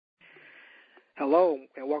Hello,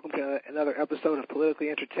 and welcome to another episode of Politically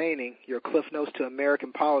Entertaining, your Cliff Notes to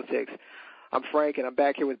American Politics. I'm Frank, and I'm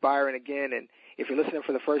back here with Byron again. And if you're listening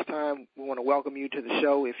for the first time, we want to welcome you to the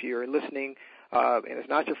show. If you're listening and it's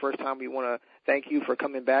not your first time, we want to thank you for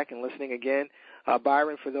coming back and listening again.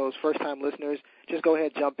 Byron, for those first-time listeners, just go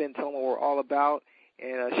ahead, jump in, tell them what we're all about,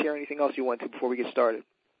 and share anything else you want to before we get started.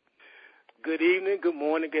 Good evening, good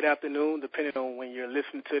morning, good afternoon, depending on when you're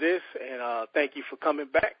listening to this. And thank you for coming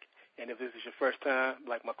back. And if this is your first time,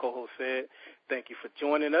 like my co-host said, thank you for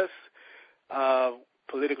joining us.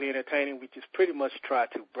 Politically Entertaining, we just pretty much try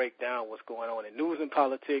to break down what's going on in news and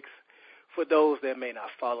politics for those that may not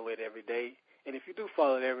follow it every day. And if you do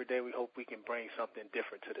follow it every day, we hope we can bring something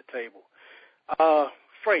different to the table.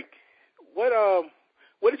 Frank,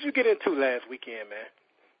 what did you get into last weekend,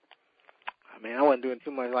 man? I wasn't doing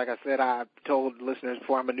too much. Like I said, I told the listeners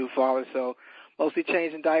before, I'm a new father, so mostly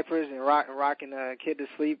changing diapers and rocking a kid to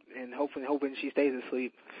sleep and hoping she stays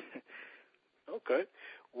asleep. Okay.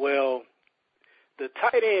 Well, the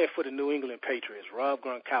tight end for the New England Patriots, Rob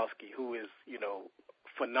Gronkowski, who is,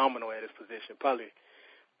 phenomenal at his position,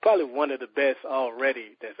 probably one of the best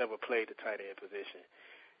already that's ever played the tight end position.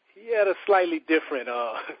 He had a slightly different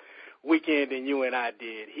weekend than you and I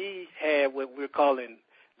did. He had what we're calling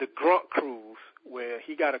the Gronk Cruise, where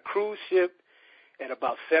he got a cruise ship and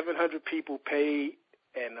about 700 people paid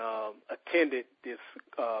and attended this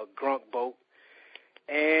Gronk boat.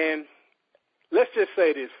 And let's just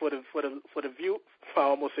say this for the I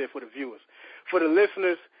almost said for the viewers, for the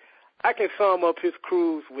listeners, I can sum up his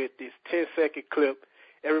cruise with this 10-second clip.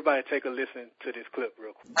 Everybody take a listen to this clip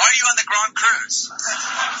real quick. Why are you on the Gronk cruise?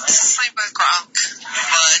 To sleep with Gronk.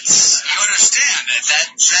 But you understand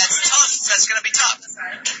that's tough. That's going to be tough.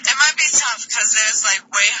 It might be tough because there's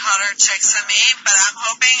way hotter chicks than me, but I'm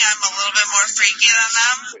hoping I'm a little bit more freaky than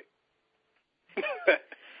them.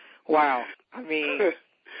 Wow.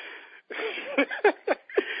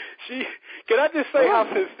 Can I just say how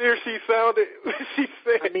sincere she sounded? She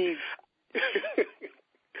said,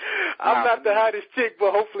 I'm not the hottest chick,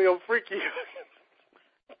 but hopefully I'm freaky.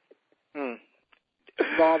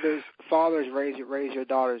 Fathers, raise your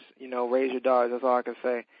daughters. Raise your daughters. That's all I can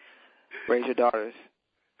say. Raise your daughters.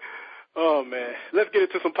 Oh, man. Let's get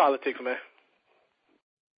into some politics, man.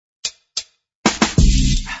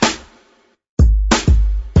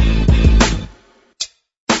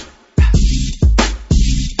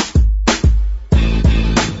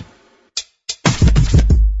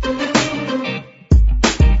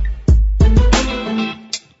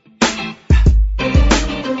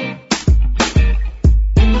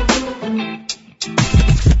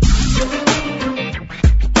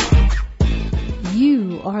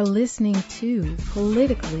 Listening to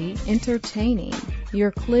Politically Entertaining,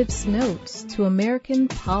 your Cliff's Notes to American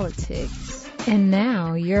Politics. And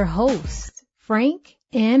now your hosts, Frank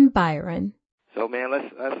and Byron. So, man,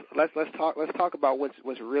 let's talk about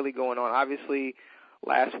what's really going on. Obviously,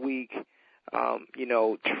 last week,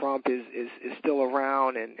 Trump is still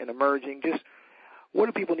around and emerging. Just what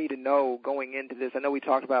do people need to know going into this? I know we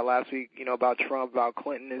talked about last week, about Trump, about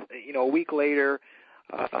Clinton. A week later.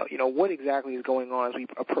 What exactly is going on as we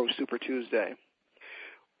approach Super Tuesday?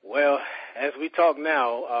 Well, as we talk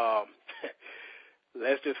now,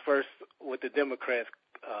 let's just first with the Democrats.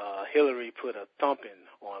 Hillary put a thumping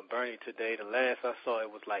on Bernie today. The last I saw, it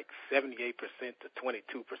was 78% to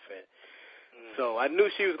 22%. So I knew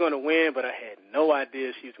she was going to win, but I had no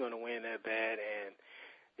idea she was going to win that bad. And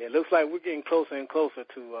it looks like we're getting closer and closer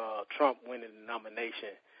to Trump winning the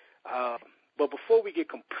nomination. But before we get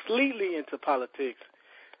completely into politics,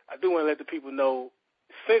 I do want to let the people know,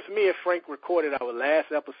 since me and Frank recorded our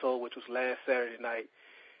last episode, which was last Saturday night,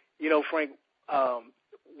 Frank,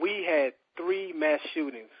 we had 3 mass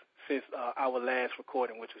shootings since our last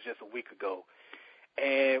recording, which was just a week ago.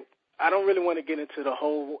 And I don't really want to get into the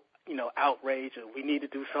whole, outrage of we need to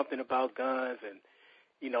do something about guns and,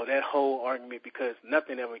 that whole argument because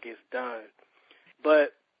nothing ever gets done.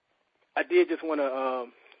 But I did just want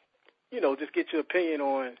to, just get your opinion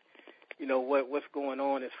on, what's going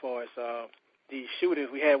on as far as these shootings.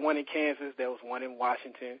 We had one in Kansas, there was one in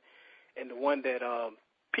Washington, and the one that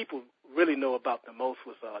people really know about the most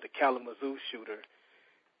was the Kalamazoo shooter.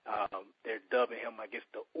 They're dubbing him, I guess,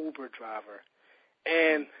 the Uber driver.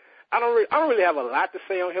 And I don't really have a lot to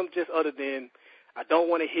say on him, just other than I don't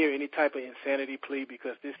want to hear any type of insanity plea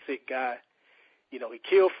because this sick guy, he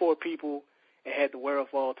killed 4 people and had the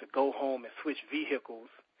wherewithal to go home and switch vehicles.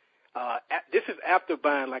 This is after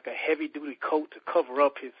buying a heavy-duty coat to cover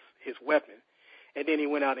up his weapon. And then he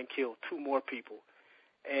went out and killed 2 more people.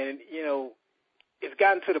 And, it's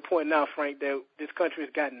gotten to the point now, Frank, that this country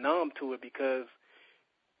has gotten numb to it because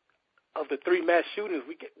of the 3 mass shootings,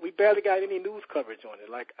 we barely got any news coverage on it.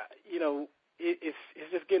 Like,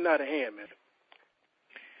 it's just getting out of hand, man.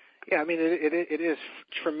 Yeah, I mean, it is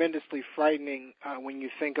tremendously frightening when you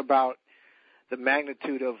think about the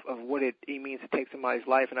magnitude of what it means to take somebody's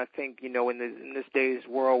life. And I think, in this day's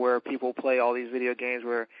world where people play all these video games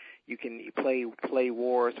where you can play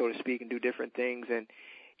war, so to speak, and do different things, and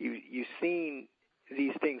you've seen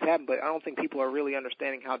these things happen, but I don't think people are really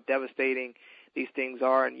understanding how devastating these things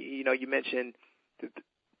are. And, you mentioned the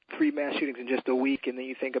 3 mass shootings in just a week, and then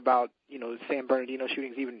you think about, the San Bernardino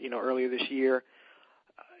shootings even, earlier this year.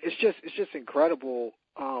 It's just incredible,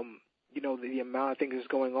 the amount of things that's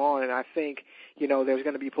going on. And I think, there's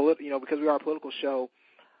going to be because we are a political show,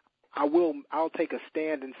 I'll take a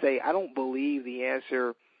stand and say I don't believe the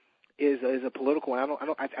answer is a political one.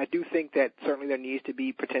 I do think that certainly there needs to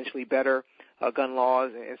be potentially better gun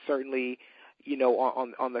laws, and certainly,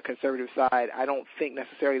 on the conservative side, I don't think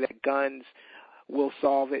necessarily that guns will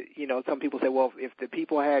solve it. Some people say, well, if the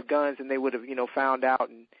people had guns and they would have, found out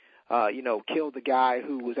and killed the guy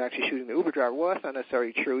who was actually shooting the Uber driver. Well, that's not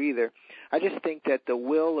necessarily true either. I just think that the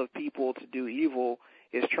will of people to do evil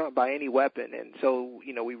is trumped by any weapon. And so,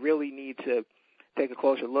 we really need to take a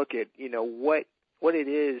closer look at, what it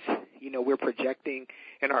is, we're projecting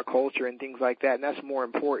in our culture and things like that. And that's more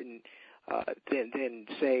important than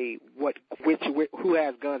say who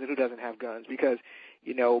has guns and who doesn't have guns. Because,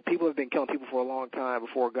 people have been killing people for a long time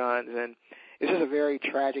before guns. And it's just a very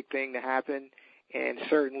tragic thing to happen. And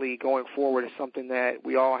certainly going forward is something that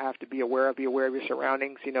we all have to be aware of. Be aware of your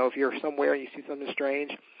surroundings. If you're somewhere and you see something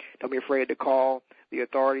strange, don't be afraid to call the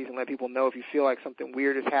authorities and let people know if you feel like something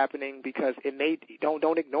weird is happening, because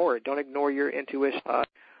don't ignore it. Don't ignore your intuition.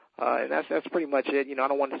 And that's pretty much it. I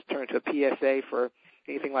don't want to turn into a PSA for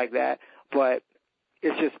anything like that, but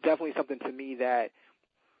it's just definitely something to me that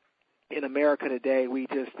in America today we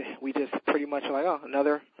just pretty much are like, oh,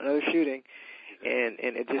 another shooting. And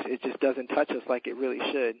it just doesn't touch us like it really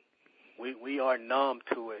should. We are numb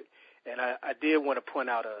to it, and I did want to point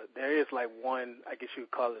out there is like one, I guess you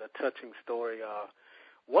would call it a touching story.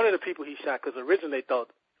 One of the people he shot, because originally they thought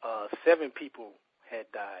 7 people had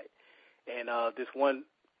died, and this one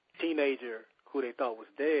teenager who they thought was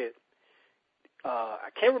dead. I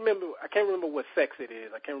can't remember what sex it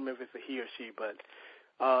is. I can't remember if it's a he or she, but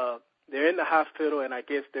they're in the hospital, and I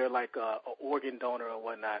guess they're like a organ donor or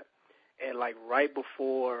whatnot. And like right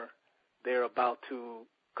before they're about to,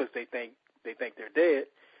 because they think they're dead,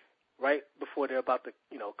 right before they're about to,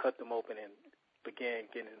 cut them open and begin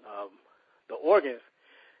getting the organs.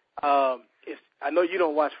 I know you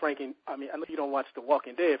don't watch I know you don't watch The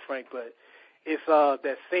Walking Dead, Frank, but it's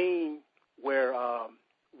that scene where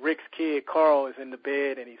Rick's kid Carl is in the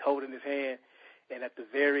bed and he's holding his hand, and at the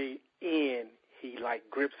very end he like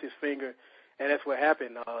grips his finger, and that's what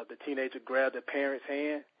happened. The teenager grabbed the parent's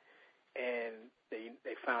hand, and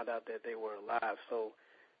they found out that they were alive. So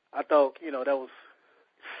I thought, that was,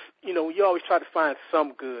 you always try to find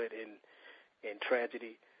some good in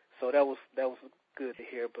tragedy. So that was good to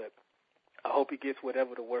hear, but I hope he gets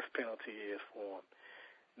whatever the worst penalty is for him.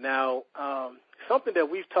 Now, something that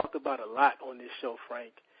we've talked about a lot on this show,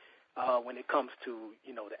 Frank, when it comes to,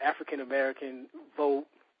 the African-American vote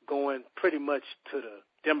going pretty much to the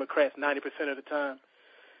Democrats 90% of the time.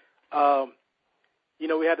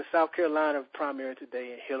 We had the South Carolina primary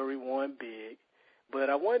today, and Hillary won big. But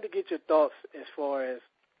I wanted to get your thoughts as far as,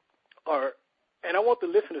 and I want the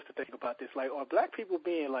listeners to think about this, like, are black people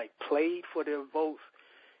being, like, played for their votes?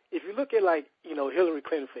 If you look at, like, Hillary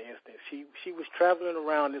Clinton, for instance, she was traveling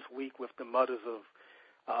around this week with the mothers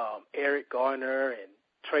of Eric Garner and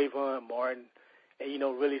Trayvon Martin,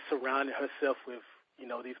 and, really surrounding herself with,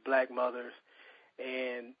 these black mothers.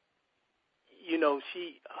 And,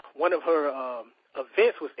 one of her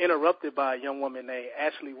events was interrupted by a young woman named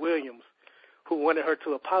Ashley Williams, who wanted her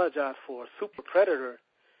to apologize for a super predator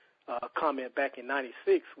comment back in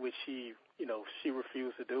 '96, which she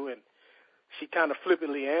refused to do, and she kind of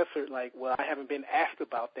flippantly answered like, "Well, I haven't been asked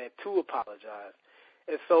about that to apologize."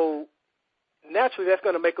 And so naturally, that's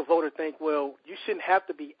going to make a voter think, well, you shouldn't have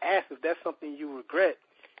to be asked. If that's something you regret,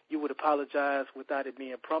 you would apologize without it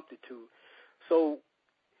being prompted to. So,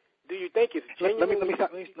 do you think it's genuine? Let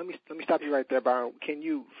me stop you right there, Byron. Can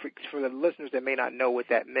you, for the listeners that may not know what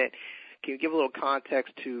that meant, can you give a little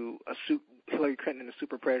context to Hillary Clinton and the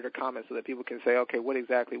super predator comment so that people can say, okay, what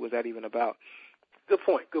exactly was that even about? Good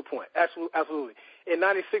point. Absolutely. In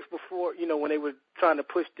 '96, before, when they were trying to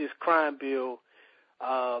push this crime bill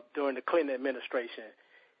during the Clinton administration,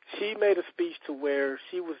 she made a speech to where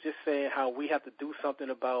she was just saying how we have to do something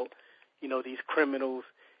about, these criminals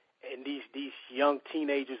and these young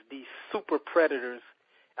teenagers, these super predators,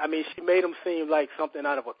 I mean, she made them seem like something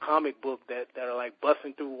out of a comic book that are like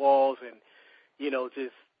busting through walls and,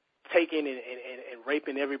 just taking and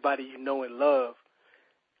raping everybody you know and love.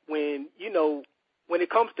 When it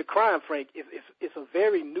comes to crime, Frank, it's a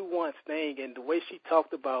very nuanced thing, and the way she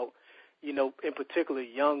talked about, in particular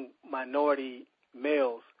young minority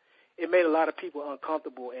males, it made a lot of people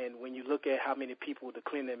uncomfortable. And when you look at how many people the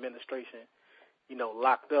Clinton administration,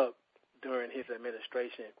 locked up during his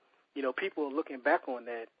administration, people are looking back on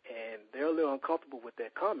that, and they're a little uncomfortable with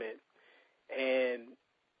that comment. And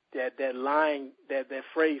that line, that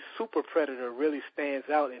phrase super predator really stands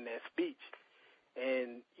out in that speech.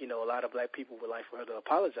 And, a lot of black people would like for her to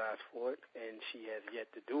apologize for it, and she has yet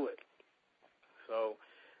to do it. So,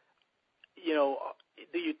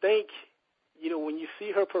 do you think, when you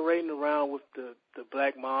see her parading around with the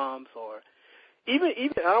black moms, or even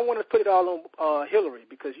I don't want to put it all on Hillary,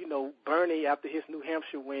 because, Bernie, after his New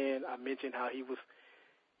Hampshire win, I mentioned how he was,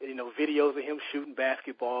 videos of him shooting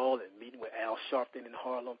basketball and meeting with Al Sharpton in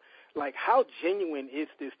Harlem. Like, how genuine is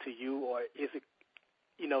this to you, or is it,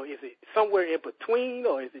 is it somewhere in between,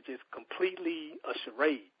 or is it just completely a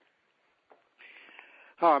charade?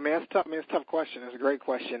 Oh, man, it's tough. It's a tough question. It's a great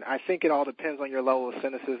question. I think it all depends on your level of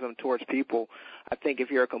cynicism towards people. I think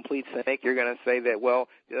if you're a complete cynic, you're going to say that, well,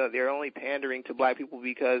 they're only pandering to black people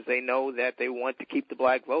because they know that they want to keep the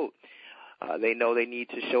black vote. They know they need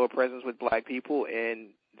to show a presence with black people, and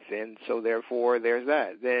so therefore there's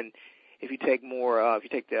that. Then if you take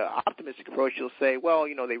the optimistic approach, you'll say, well,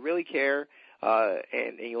 they really care.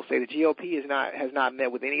 And you'll say the GOP has not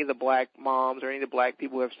met with any of the black moms or any of the black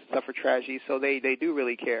people who have suffered tragedy, so they do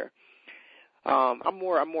really care. I'm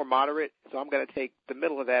more moderate, so I'm going to take the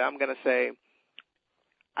middle of that. I'm going to say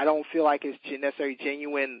I don't feel like it's necessarily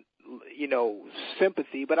genuine,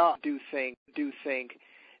 sympathy, but I do think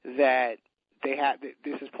that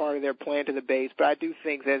this is part of their plan to the base. But I do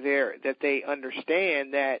think that they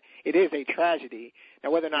understand that it is a tragedy. Now,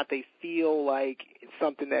 whether or not they feel like it's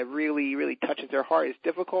something that really, really touches their heart is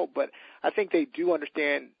difficult, but I think they do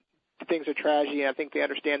understand things are tragedy, and I think they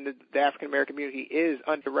understand that the African-American community is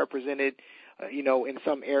underrepresented, in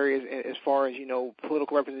some areas as far as,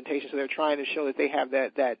 political representation. So they're trying to show that they have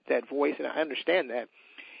that voice, and I understand that.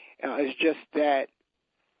 It's just that,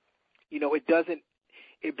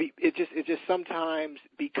 it just sometimes,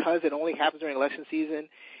 because it only happens during election season,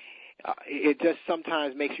 it just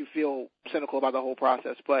sometimes makes you feel cynical about the whole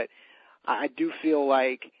process. But I do feel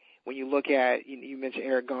like when you look at, you mentioned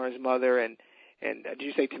Eric Garner's mother, and did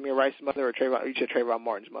you say Tamir Rice's mother, or Trayvon? You said Trayvon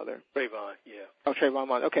Martin's mother. Trayvon, yeah. Oh, Trayvon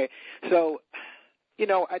Martin. Okay. So,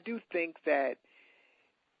 I do think that,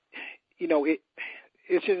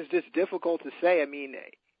 it's just difficult to say. I mean,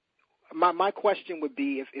 my question would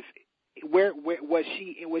be if where was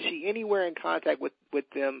she anywhere in contact with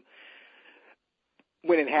them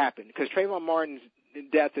when it happened? Because Trayvon Martin's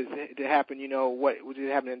death happened. What was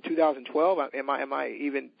it happen in 2012? Am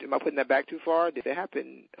I putting that back too far? Did it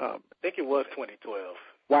happen? I think it was 2012.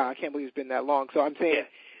 Wow, I can't believe it's been that long. So I'm saying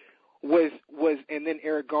was and then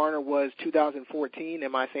Eric Garner was 2014.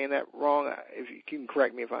 Am I saying that wrong? If you can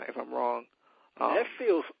correct me if I'm wrong. It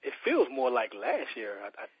feels more like last year,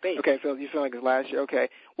 I think. Okay, so you feel like it's last year. Okay,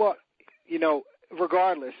 well,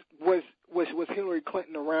 regardless, was Hillary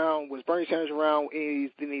Clinton around? Was Bernie Sanders around any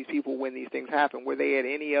of these people when these things happened? Were they at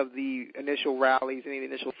any of the initial rallies, any of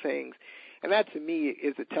the initial things? And that, to me,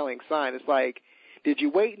 is a telling sign. It's like, did you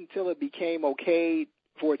wait until it became okay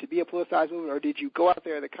for it to be a politicized movement, or did you go out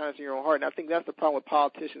there at the kindness of your own heart? And I think that's the problem with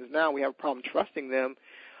politicians now. We have a problem trusting them,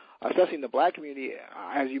 especially in the black community,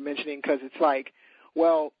 as you're mentioning, because it's like,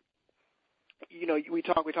 well, we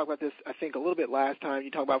talked about this, I think, a little bit last time.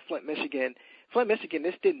 You talked about Flint, Michigan. Flint, Michigan,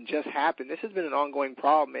 this didn't just happen. This has been an ongoing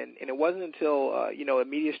problem, and it wasn't until, a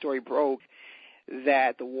media story broke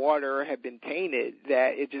that the water had been tainted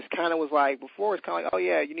that it just kind of was like, before it's kind of like, oh,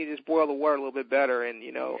 yeah, you need to just boil the water a little bit better, and,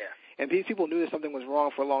 and these people knew that something was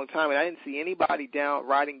wrong for a long time, and I didn't see anybody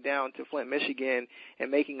riding down to Flint, Michigan and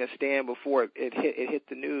making a stand before it hit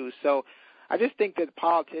the news. So I just think that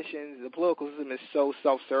politicians, the political system is so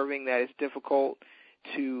self-serving that it's difficult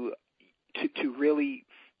to really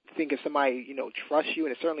think if somebody, trusts you,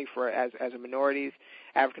 and it's certainly for as a minorities,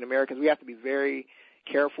 African Americans, we have to be very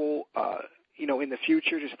careful, in the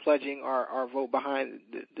future, just pledging our vote behind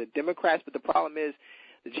the Democrats. But the problem is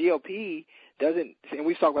the GOP doesn't, and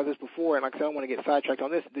we've talked about this before, and like I said, I don't want to get sidetracked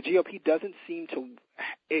on this. The GOP doesn't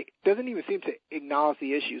even seem to acknowledge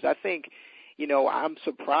the issues. I think, I'm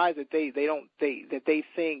surprised that they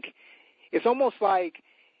think it's almost like,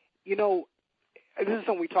 this is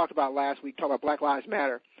something we talked about last week, talked about Black Lives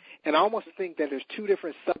Matter, and I almost think that there's two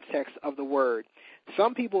different subtexts of the word.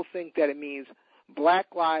 Some people think that it means Black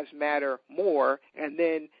Lives Matter more, and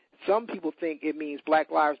then some people think it means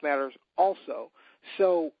Black Lives Matter also.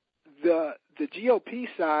 So the GOP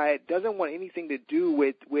side doesn't want anything to do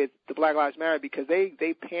with the Black Lives Matter because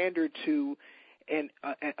they pander to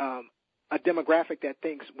a demographic that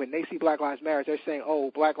thinks when they see Black Lives Matter, they're saying,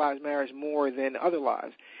 oh, Black Lives Matter is more than other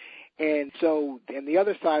lives. And so, and the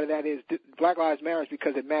other side of that is Black Lives Matter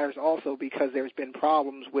because it matters also because there's been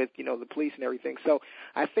problems with, the police and everything. So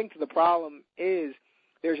I think the problem is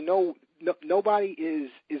there's nobody is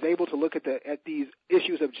able to look at these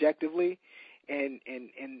issues objectively, and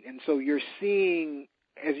so you're seeing,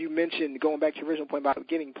 as you mentioned, going back to your original point about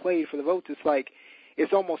getting played for the votes, it's like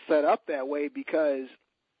it's almost set up that way because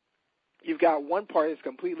you've got one party that's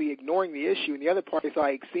completely ignoring the issue, and the other party is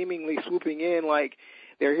like seemingly swooping in like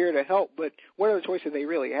they're here to help, but what other choices they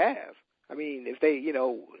really have? I mean, if they,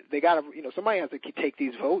 they got to, somebody has to take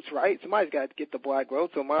these votes, right? Somebody's got to get the black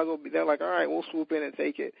vote, so might as well be there like, all right, we'll swoop in and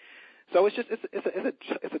take it. So it's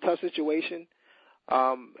a tough situation.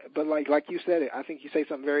 But like you said, I think you say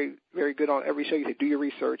something very, very good on every show. You say do your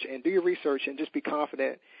research and just be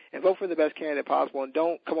confident and vote for the best candidate possible, and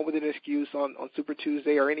don't come up with an excuse on Super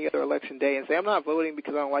Tuesday or any other election day and say I'm not voting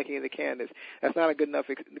because I don't like any of the candidates. That's not a good enough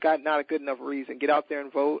reason. Get out there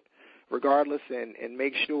and vote regardless, and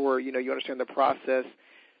make sure you understand the process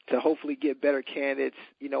to hopefully get better candidates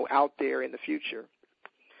out there in the future.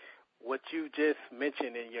 What you just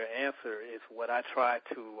mentioned in your answer is what I try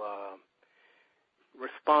to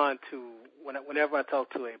respond to whenever I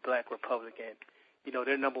talk to a black Republican.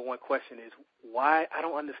 Their number one question is why. I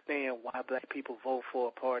don't understand why black people vote for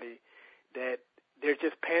a party that they're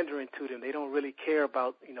just pandering to them. They don't really care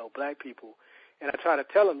about black people. And I try to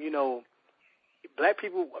tell them, black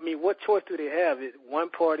people, what choice do they have? One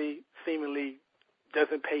party seemingly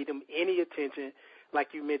doesn't pay them any attention, like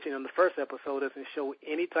you mentioned in the first episode, doesn't show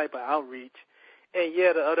any type of outreach. And,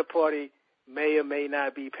 yeah, the other party may or may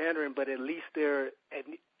not be pandering, but at least they're,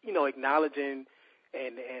 acknowledging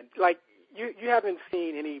and like you haven't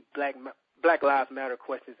seen any Black Lives Matter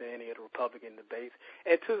questions in any of the Republican debates.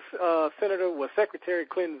 And to Secretary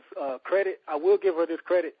Clinton's credit, I will give her this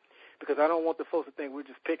credit, because I don't want the folks to think we're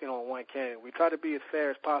just picking on one candidate. We try to be as fair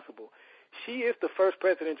as possible. She is the first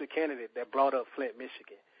presidential candidate that brought up Flint,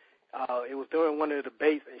 Michigan. It was during one of the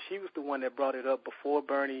debates, and she was the one that brought it up before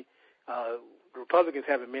Bernie. The Republicans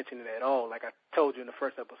haven't mentioned it at all. Like I told you in the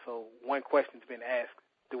first episode, one question's been asked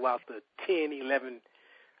throughout the 10, 11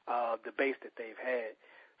 debates that they've had.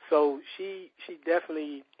 So she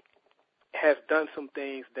definitely has done some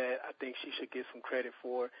things that I think she should get some credit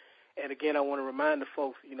for. And, again, I want to remind the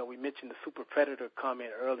folks, we mentioned the super predator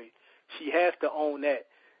comment early. She has to own that,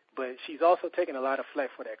 but she's also taking a lot of flack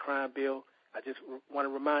for that crime bill. I just want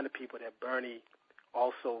to remind the people that Bernie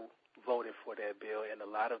also voted for that bill, and a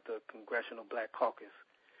lot of the Congressional Black Caucus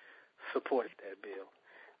supported that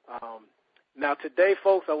bill. Now, today,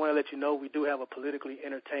 folks, I want to let you know we do have a politically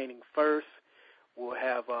entertaining first. We'll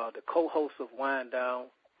have the co-host of Wind Down,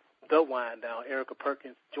 Erica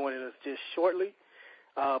Perkins, joining us just shortly.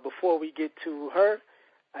 Before we get to her,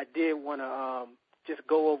 I did want to just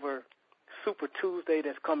go over Super Tuesday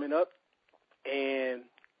that's coming up, and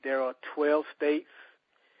there are 12 states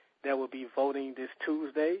that will be voting this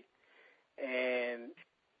Tuesday, and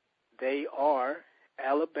they are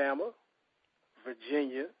Alabama,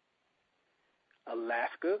 Virginia,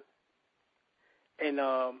 Alaska, and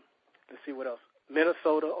let's see what else,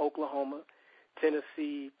 Minnesota, Oklahoma,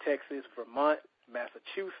 Tennessee, Texas, Vermont,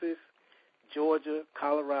 Massachusetts, Georgia,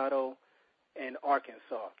 Colorado, and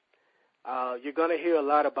Arkansas. You're going to hear a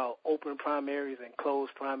lot about open primaries and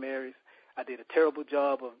closed primaries. I did a terrible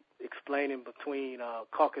job of explaining between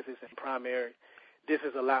caucuses and primary. This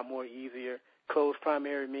is a lot more easier. Closed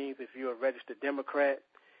primary means if you're a registered Democrat,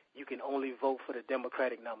 you can only vote for the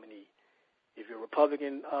Democratic nominee. If you're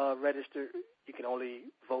Republican registered, you can only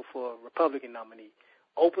vote for a Republican nominee.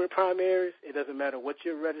 Open primaries, it doesn't matter what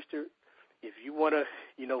you're registered. If you want to,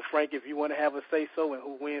 Frank, if you want to have a say-so in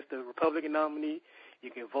who wins the Republican nominee,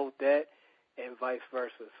 you can vote that and vice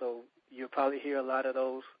versa. So you'll probably hear a lot of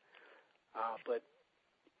those. But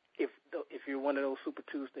if you're one of those Super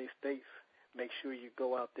Tuesday states, make sure you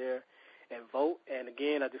go out there and vote. And,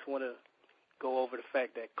 again, I just want to go over the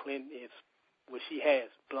fact that Clinton she has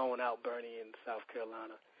blown out Bernie in South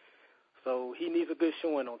Carolina. So he needs a good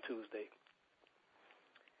showing on Tuesday.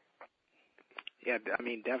 Yeah,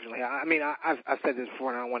 definitely. I've said this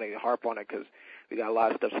before, and I don't want to harp on it because we got a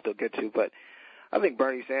lot of stuff to still get to. But I think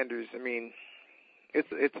Bernie Sanders,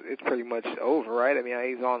 it's pretty much over, right?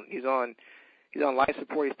 He's on life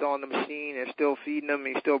support. He's still on the machine. They're still feeding him.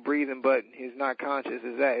 He's still breathing, but he's not conscious.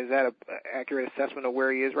 Is that an accurate assessment of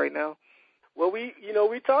where he is right now? Well,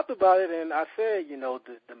 we talked about it, and I said,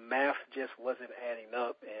 the math just wasn't adding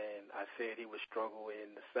up, and I said he would struggle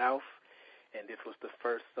in the South, and this was the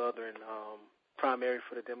first Southern primary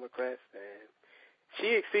for the Democrats, and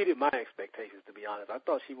she exceeded my expectations, to be honest. I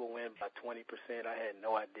thought she would win by 20%. I had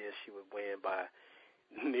no idea she would win by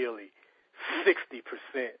nearly 60%.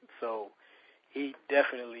 So he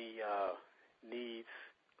definitely needs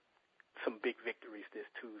some big victories this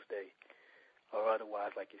Tuesday, or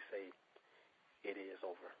otherwise, like you say, it is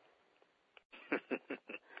over.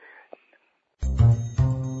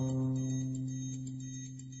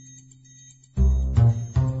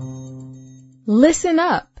 Listen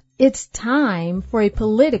up. It's time for a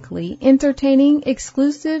politically entertaining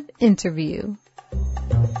exclusive interview.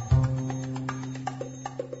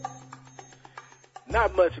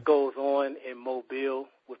 Not much goes on in Mobile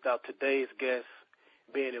without today's guest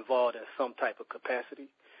being involved in some type of capacity.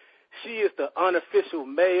 She is the unofficial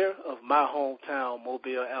mayor of my hometown,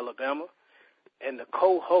 Mobile, Alabama, and the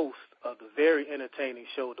co-host of the very entertaining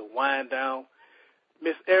show, The Wind Down.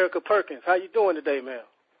 Miss Erica Perkins, how you doing today, ma'am?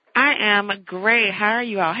 I am great. How are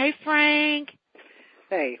you all? Hey, Frank.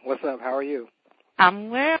 Hey, what's up? How are you? I'm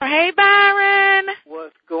well. Hey, Byron.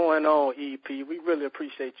 What's going on, EP? We really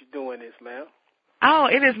appreciate you doing this, ma'am. Oh,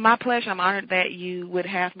 it is my pleasure. I'm honored that you would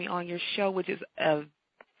have me on your show, which is a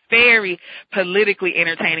very politically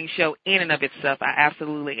entertaining show in and of itself. I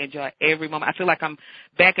absolutely enjoy every moment. I feel like I'm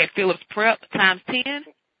back at Phillips Prep times 10.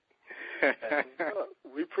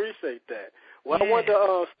 We appreciate that. Well, yeah. I wanted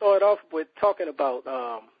to start off with talking about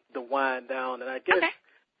the Wind Down, and I guess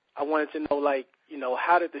I wanted to know,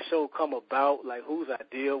 how did the show come about? Like, whose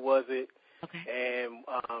idea was it? Okay. And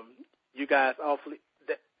you guys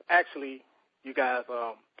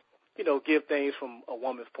give things from a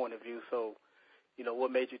woman's point of view. So,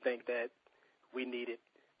 what made you think that we needed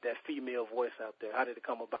that female voice out there? How did it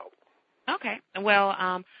come about? Okay.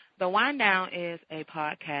 Well, The Wind Down is a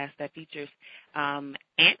podcast that features Aunt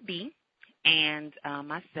B and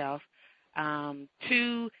myself,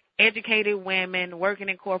 two educated women working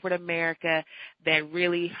in corporate America that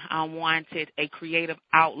really wanted a creative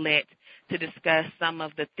outlet to discuss some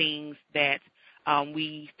of the things that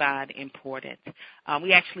we find important.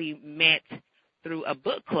 We actually met through a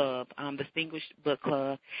book club, Distinguished Book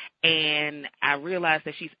Club, and I realized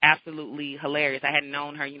that she's absolutely hilarious. I hadn't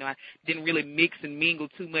known her. I didn't really mix and mingle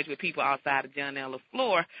too much with people outside of John L.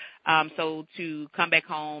 LaFleur. So to come back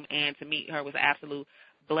home and to meet her was an absolute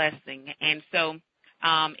blessing. And so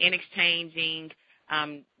in exchanging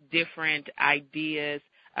different ideas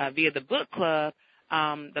via the book club,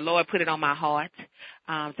 the Lord put it on my heart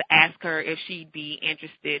to ask her if she'd be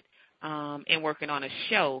interested in working on a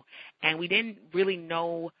show. And we didn't really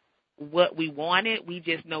know what we wanted. We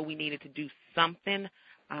just know we needed to do something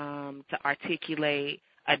to articulate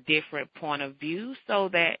a different point of view so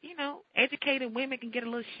that, educated women can get a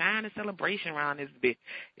little shine and celebration around this bit.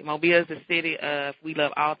 Mobile is a city of we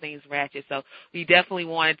love all things ratchet, so we definitely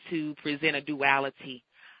wanted to present a duality.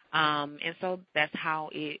 And so that's how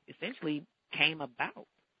it essentially came about.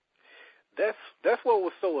 That's what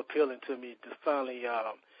was so appealing to me, to finally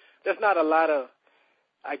there's not a lot of,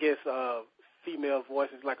 I guess, female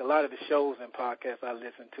voices. Like a lot of the shows and podcasts I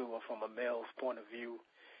listen to are from a male's point of view.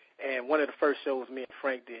 And one of the first shows me and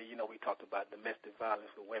Frank did, we talked about domestic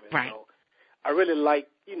violence with women. Right. So I really like,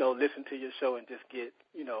 listen to your show and just get,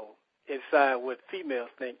 inside what females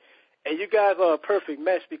think. And you guys are a perfect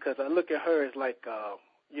match because I look at her as like,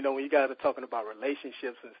 when you guys are talking about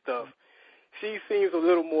relationships and stuff, she seems a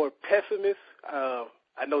little more pessimist.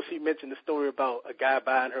 I know she mentioned the story about a guy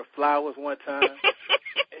buying her flowers one time.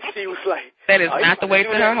 And she was like, that is not the way to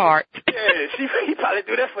her heart. Yeah, he probably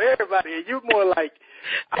do that for everybody. And you're more like,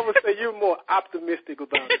 I would say you're more optimistic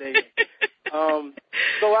about dating.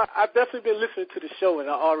 So I've definitely been listening to the show, and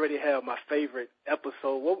I already have my favorite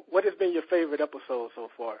episode. What has been your favorite episode so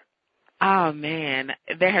far? Oh, man,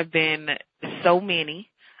 there have been so many.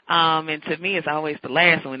 And to me, it's always the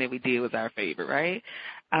last one that we did was our favorite, right?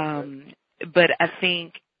 But I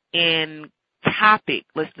think in topic,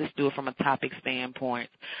 let's do it from a topic standpoint.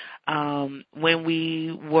 When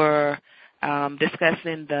we were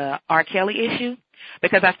discussing the R. Kelly issue,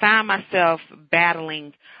 because I found myself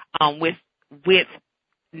battling with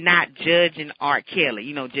not judging R.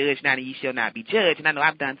 Kelly. Judge not and ye shall not be judged. And I know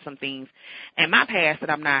I've done some things in my past that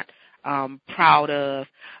I'm not proud of,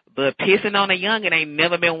 but pissing on a youngin' ain't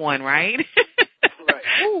never been one, right?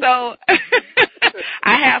 Right. So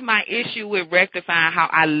I have my issue with rectifying how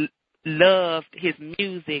I loved his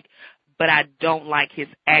music, but I don't like his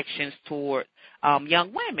actions toward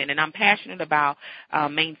young women. And I'm passionate about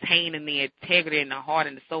maintaining the integrity and the heart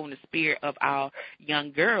and the soul and the spirit of our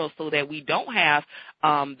young girls so that we don't have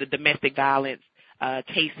the domestic violence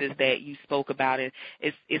cases that you spoke about. And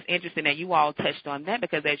it's interesting that you all touched on that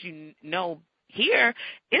because, as you know, here,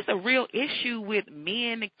 it's a real issue with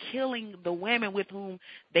men killing the women with whom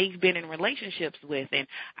they've been in relationships with. And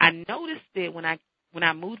I noticed it when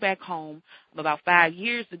I moved back home about 5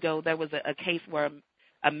 years ago. There was a case where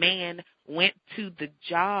a man went to the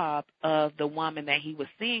job of the woman that he was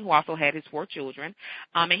seeing, who also had his 4 children,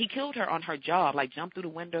 and he killed her on her job, like jumped through the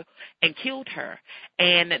window and killed her.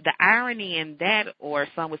 And the irony in that, or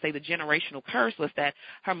some would say the generational curse, was that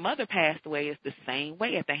her mother passed away the same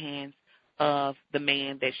way at the hands of the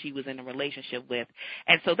man that she was in a relationship with.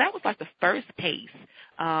 And so that was like the first case.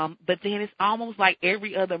 But then it's almost like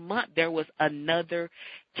every other month there was another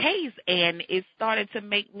case, and it started to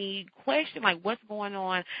make me question, like, what's going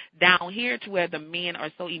on down here to where the men are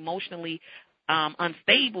so emotionally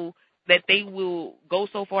unstable that they will go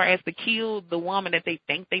so far as to kill the woman that they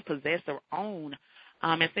think they possess or own.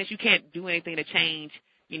 And since you can't do anything to change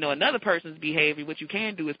another person's behavior, what you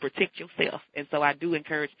can do is protect yourself. And so I do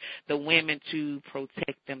encourage the women to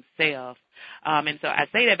protect themselves. And so I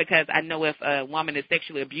say that because I know if a woman is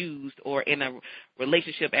sexually abused or in a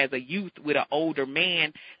relationship as a youth with an older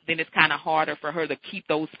man, then it's kind of harder for her to keep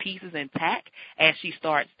those pieces intact as she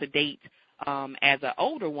starts to date as an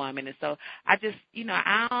older woman. And so I just,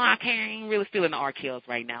 I can't really feel in the R. Kells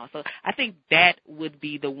right now. So I think that would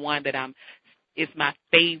be the one that it's my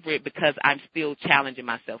favorite because I'm still challenging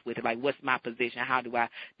myself with it. Like, what's my position? How do I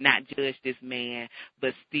not judge this man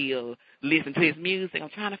but still listen to his music? I'm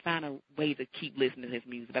trying to find a way to keep listening to his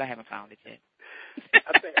music, but I haven't found it yet.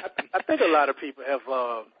 I think a lot of people have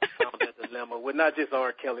found that dilemma with not just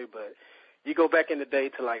R. Kelly, but you go back in the day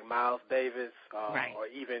to like Miles Davis, right, or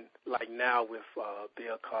even like now with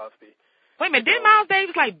Bill Cosby. Wait a minute, didn't Miles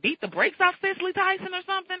Davis like beat the brakes off Cicely Tyson or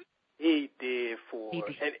something? He did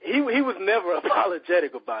and he was never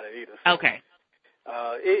apologetic about it either. So, okay.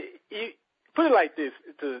 Put it like this,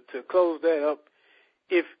 to close that up,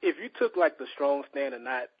 if you took like the strong stand or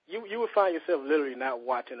not, you would find yourself literally not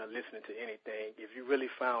watching or listening to anything if you really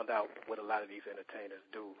found out what a lot of these entertainers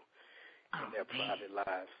do in their private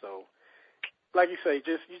lives. So, like you say,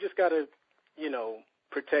 you just gotta,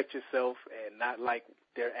 protect yourself and not like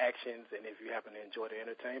their actions. And if you happen to enjoy the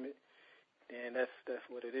entertainment, then that's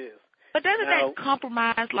what it is. But doesn't that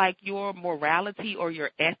compromise, like, your morality or your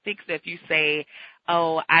ethics if you say,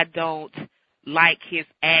 oh, I don't like his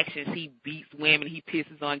actions, he beats women, he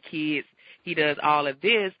pisses on kids, he does all of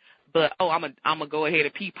this, but, oh, I'm gonna go ahead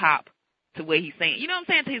and pop to what he's saying. You know what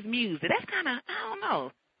I'm saying, to his music. That's kind of, I don't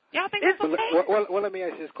know. Y'all think that's okay? Well, let me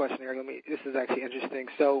ask you this question, Eric. This is actually interesting.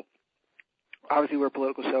 So, obviously we're a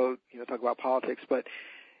political show, talk about politics, but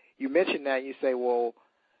you mentioned that, you say, well,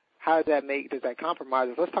 how does that compromise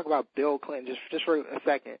us? Let's talk about Bill Clinton just for a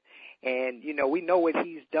second. And, we know what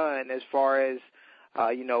he's done as far as,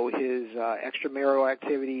 his extramural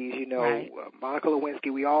activities, right. Monica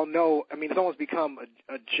Lewinsky, we all know. I mean, it's almost become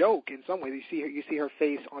a joke in some ways. You see her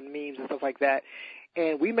face on memes and stuff like that.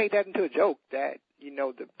 And we make that into a joke that,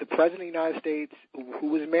 the President of the United States, who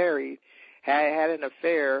was married, had an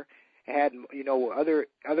affair, had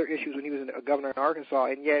other issues when he was a governor in Arkansas,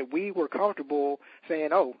 and yet we were comfortable saying,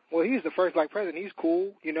 oh, well, he's the first black president, he's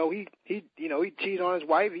cool, he cheated on his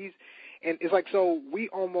wife, and it's like, so we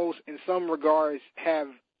almost in some regards have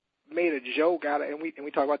made a joke out of, and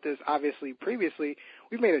we talked about this obviously previously,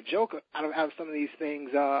 we've made a joke out of some of these things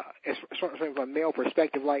as from a male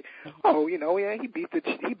perspective, like, oh, yeah, he beat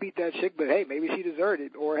that chick, but hey, maybe she deserved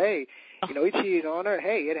it, or hey, he cheated on her.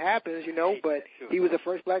 Hey, it happens, but he was the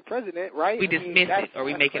first black president, right? We dismiss it, or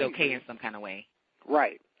we make it okay in some kind of way.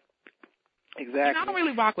 Right. Exactly. I don't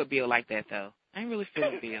really rock with Bill like that, though. I ain't really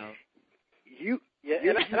feeling Bill. You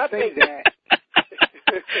say that.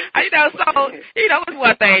 So, it's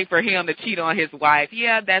one thing for him to cheat on his wife.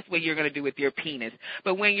 Yeah, that's what you're going to do with your penis.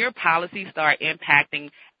 But when your policies start impacting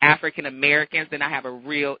African Americans, then I have a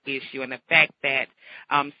real issue. And the fact that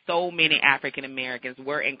so many African Americans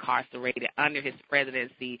were incarcerated under his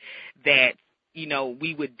presidency, that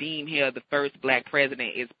we would deem him the first black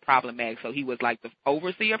president is problematic. So he was like the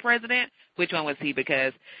overseer president. Which one was he?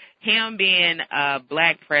 Because him being a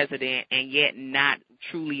black president and yet not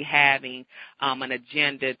truly having an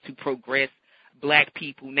agenda to progress black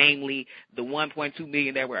people, namely the 1.2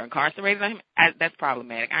 million that were incarcerated on him, that's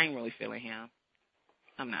problematic. I ain't really feeling him.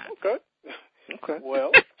 I'm not. Okay.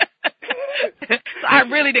 Well. So I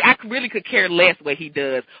really could care less what he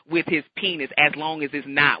does with his penis as long as it's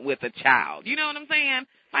not with a child. You know what I'm saying?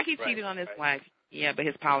 Like he cheated on his wife. Yeah, but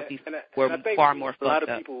his policies were far more fucked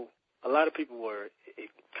up. A lot of people were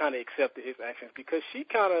kind of accepted his actions because she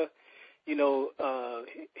kind of,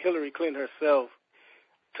 Hillary Clinton herself,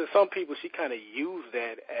 to some people, she kind of used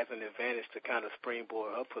that as an advantage to kind of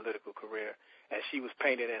springboard her political career, as she was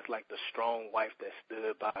painted as like the strong wife that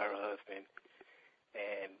stood by her husband,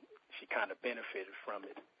 and she kind of benefited from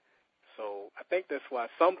it. So I think that's why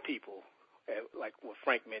some people, like what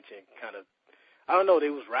Frank mentioned, kind of, I don't know, they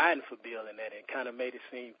was riding for Bill in that and kind of made it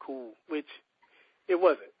seem cool, which it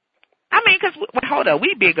wasn't. I mean, because, hold on,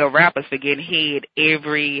 we bigger rappers for getting head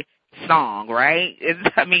every song, right?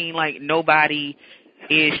 Like, nobody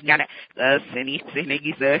is gonna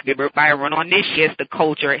everybody run on this shit. The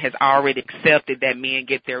culture has already accepted that men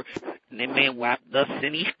get their men wife the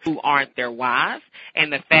cynics who aren't their wives,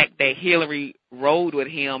 and the fact that Hillary rode with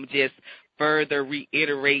him just further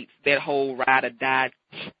reiterates that whole ride or die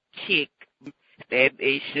chick that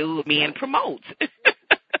they should men promote.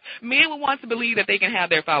 Men will want to believe that they can have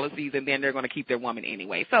their fallacies and then they're going to keep their woman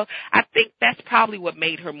anyway. So I think that's probably what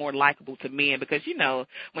made her more likable to men because,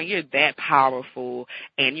 when you're that powerful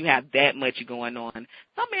and you have that much going on,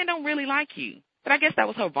 some men don't really like you. But I guess that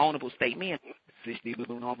was her vulnerable state. Men. We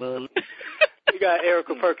got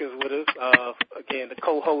Erica Perkins with us, again, the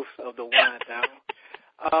co-host of the Wind Down.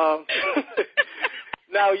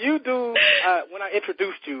 Now, you do, when I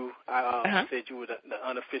introduced you, I said you were the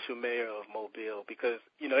unofficial mayor of Mobile because,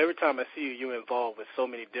 every time I see you, you're involved with so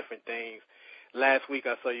many different things. Last week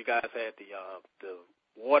I saw you guys had the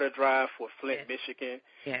water drive for Flint, Michigan.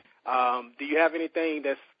 Yeah. Do you have anything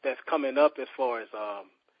that's coming up as far as,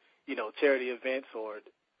 charity events or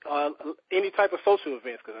any type of social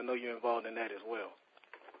events? Because I know you're involved in that as well.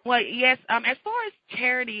 Well, yes, as far as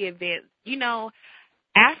charity events,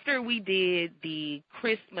 after we did the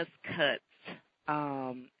Christmas cuts,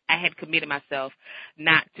 I had committed myself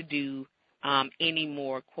not to do any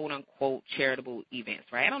more quote-unquote charitable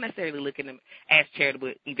events, right? I don't necessarily look at them as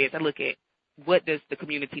charitable events. I look at what does the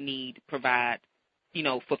community need, provide,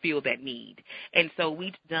 fulfill that need. And so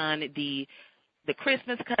we've done the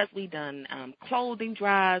Christmas cuts, we've done clothing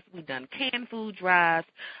drives, we've done canned food drives,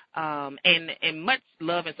 and much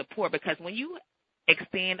love and support because when you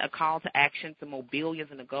extend a call to action to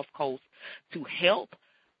Mobilians in the Gulf Coast to help,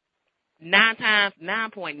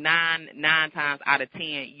 9.99 times out of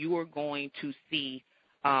 10, you are going to see,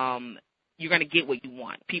 you're going to get what you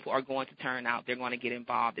want. People are going to turn out. They're going to get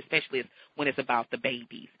involved, especially when it's about the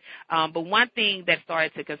babies. But one thing that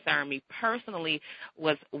started to concern me personally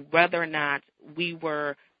was whether or not we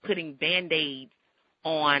were putting Band-Aids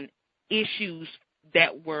on issues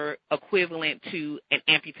that were equivalent to an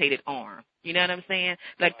amputated arm. You know what I'm saying?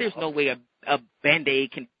 Like, there's no way a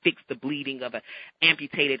Band-Aid can fix the bleeding of an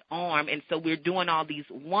amputated arm. And so we're doing all these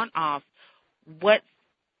one-offs. What's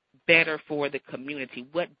better for the community?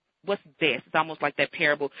 What's best? It's almost like that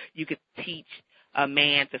parable. You could teach a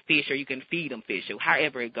man to fish or you can feed him fish or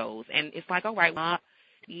however it goes. And it's like, all right, well,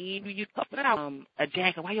 you put out a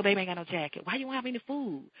jacket. Why your baby ain't got no jacket? Why you don't have any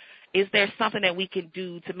food? Is there something that we can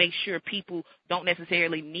do to make sure people don't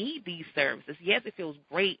necessarily need these services? Yes, it feels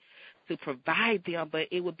great to provide them, but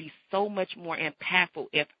it would be so much more impactful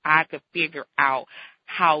if I could figure out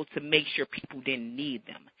how to make sure people didn't need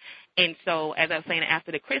them. And so, as I was saying,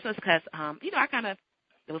 after the Christmas cuts,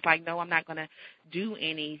 it was like, no, I'm not going to do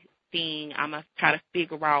anything. I'm going to try to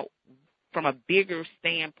figure out from a bigger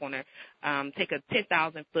standpoint, take a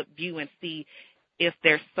 10,000-foot view and see if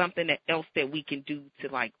there's something else that we can do to,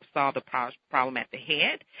 like, solve the problem at the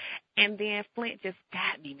head. And then Flint just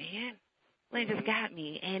got me, man. Flint just got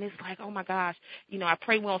me. And it's like, oh, my gosh, I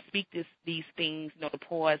pray we don't speak these things, the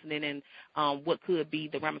poisoning and what could be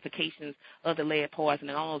the ramifications of the lead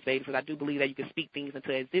poisoning on those babies, because I do believe that you can speak things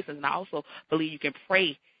into existence. And I also believe you can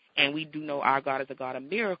pray. And we do know our God is a God of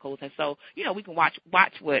miracles. And so, we can watch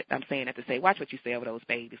what I'm saying that to say. Watch what you say over those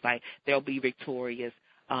babies. Like, they'll be victorious.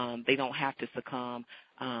 They don't have to succumb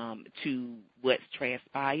to what's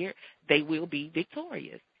transpired. They will be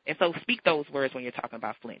victorious. And so speak those words when you're talking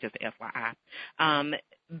about Flint, just FYI.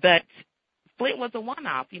 But Flint was a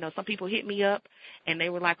one-off. Some people hit me up, and they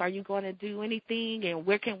were like, are you going to do anything, and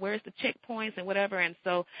where's the checkpoints and whatever? And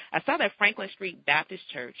so I saw that Franklin Street Baptist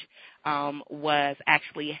Church was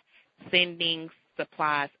actually sending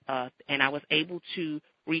supplies up, and I was able to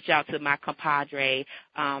reach out to my compadre,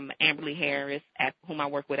 Amberly Harris, whom I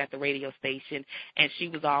work with at the radio station, and she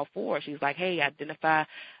was all for it. She was like, hey, identify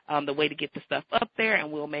the way to get the stuff up there,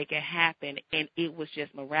 and we'll make it happen. And it was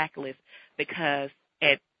just miraculous because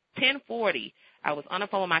at 10:40, I was on the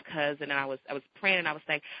phone with my cousin, and I was praying, and I was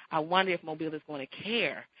saying, I wonder if Mobile is going to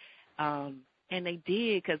care. And they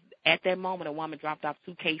did, because at that moment, a woman dropped off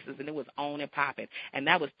 2 cases, and it was on and popping. And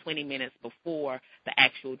that was 20 minutes before the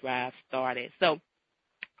actual drive started. So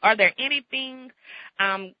are there anything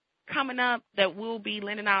coming up that we'll be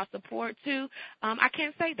lending our support to? I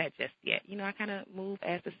can't say that just yet. I kind of move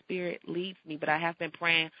as the Spirit leads me, but I have been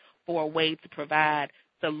praying for a way to provide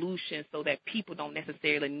solutions so that people don't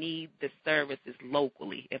necessarily need the services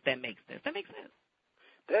locally, if that makes sense. That makes sense.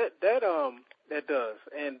 That does,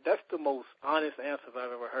 and that's the most honest answer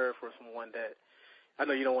I've ever heard for someone that, I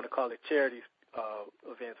know you don't want to call it charity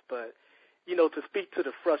events, but, to speak to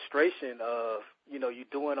the frustration of, you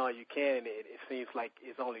doing all you can, and it seems like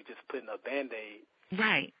it's only just putting a Band-Aid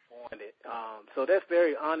right on it. So that's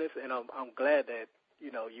very honest, and I'm glad that,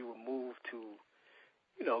 you were moved to,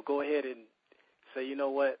 go ahead and say, you know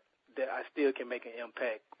what, that I still can make an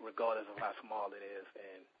impact regardless of how small it is,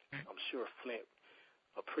 and I'm sure Flint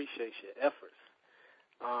appreciates your efforts.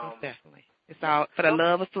 Definitely. It's all for the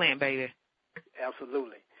love of Flint, baby.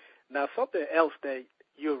 Absolutely. Now, something else that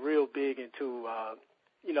you're real big into, I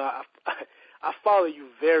follow you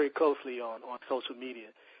very closely on social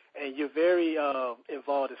media, and you're very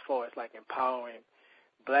involved as far as, like, empowering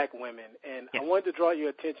black women. And yes. I wanted to draw your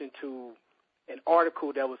attention to an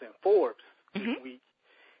article that was in Forbes this week,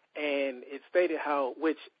 and it stated how,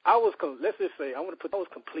 which I was, let's just say, I was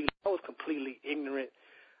completely ignorant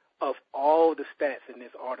of all the stats in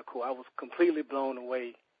this article. I was completely blown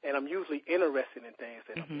away, and I'm usually interested in things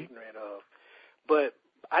that I'm ignorant of. But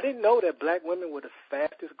I didn't know that black women were the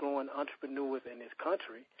fastest growing entrepreneurs in this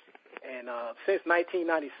country. And since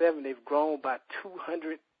 1997, they've grown by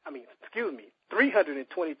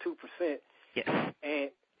 322%. Yes.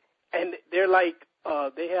 And they're like,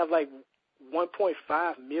 they have like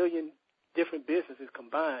 1.5 million different businesses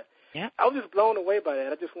combined. Yeah. I was just blown away by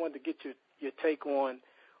that. I just wanted to get your take on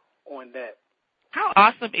that. How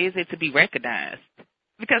awesome is it to be recognized?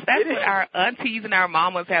 Because that's what our aunties and our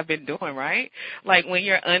mamas have been doing, right? Like when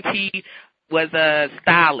your auntie was a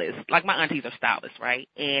stylist, like my aunties are stylists, right?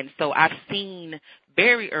 And so I've seen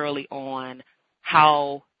very early on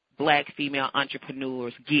how black female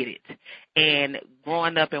entrepreneurs get it. And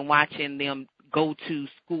growing up and watching them go to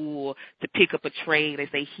school to pick up a trade, they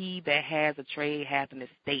say he that has a trade has an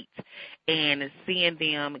estate. And seeing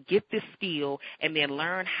them get this skill and then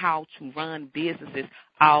learn how to run businesses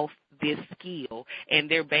off this skill, and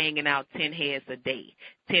they're banging out 10 heads a day.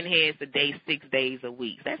 10 heads a day, 6 days a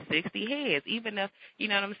week. That's 60 heads. Even if, you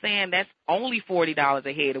know what I'm saying, that's only $40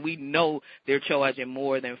 a head, and we know they're charging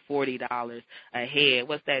more than $40 a head.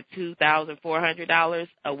 What's that, $2,400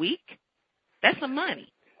 a week? That's some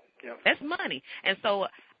money. Yep. That's money. And so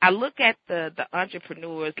I look at the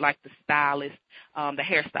entrepreneurs like the stylist, the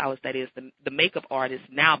hairstylist, that is, the makeup artist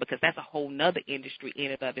now, because that's a whole nother industry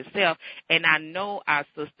in and of itself. And I know our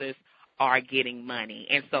sisters are getting money.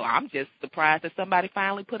 And so I'm just surprised that somebody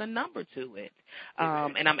finally put a number to it.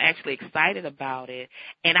 And I'm actually excited about it.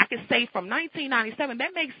 And I can say from 1997,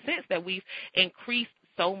 that makes sense that we've increased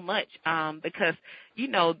so much because, you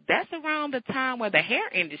know, that's around the time where the hair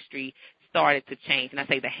industry started to change, and I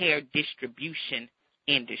say the hair distribution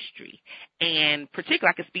industry. And particularly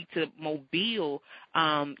I can speak to Mobile,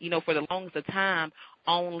 you know, for the longest of time,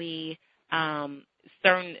 only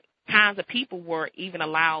certain kinds of people were even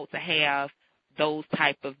allowed to have those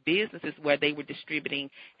type of businesses where they were distributing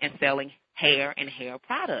and selling hair and hair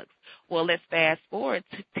products. Well, let's fast forward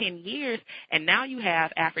to 10 years, and now you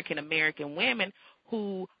have African-American women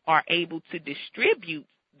who are able to distribute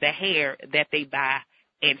the hair that they buy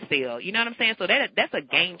and sell. You know what I'm saying? So that's a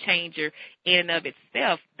game changer in and of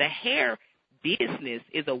itself. The hair business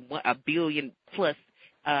is a billion plus,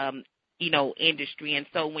 you know, industry. And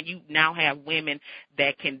so when you now have women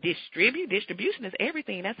that can distribution is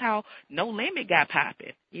everything. That's how No Limit got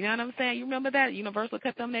popping. You know what I'm saying? You remember that? Universal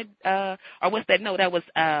cut them that, or what's that? No, that was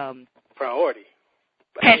Priority.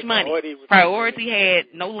 Cash Money. Priority had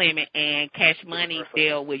No Limit, and Cash Money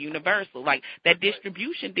deal with Universal. Like, that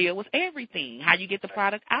distribution deal was everything, how you get the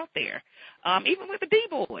product out there. Even with the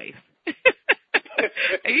D-Boys.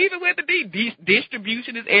 Even with the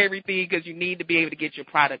distribution is everything, because you need to be able to get your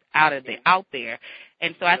product out there.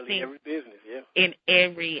 And so I think every business, in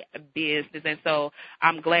every business. And so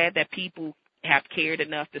I'm glad that people have cared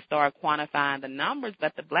enough to start quantifying the numbers,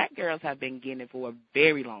 but the black girls have been getting it for a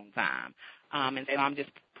very long time. And so I'm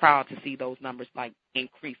just proud to see those numbers, like,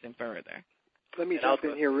 increasing further. Let me jump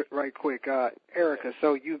in here right quick. Erica,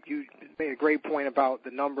 so you made a great point about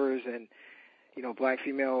the numbers and, you know, black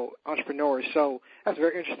female entrepreneurs. So that's a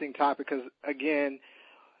very interesting topic because, again,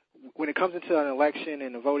 when it comes into an election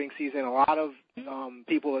and the voting season, a lot of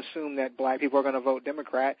people assume that black people are going to vote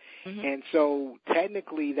Democrat. Mm-hmm. And so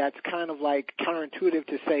technically that's kind of like counterintuitive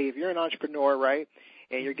to say if you're an entrepreneur, right,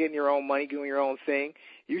 and you're getting your own money, doing your own thing,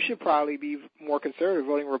 you should probably be more conservative,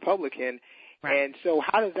 voting Republican. Right. And so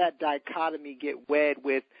how does that dichotomy get wed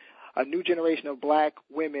with a new generation of black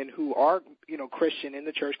women who are, Christian in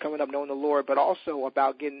the church, coming up, knowing the Lord, but also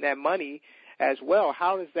about getting that money as well?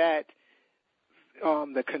 How does that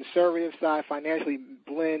the conservative side financially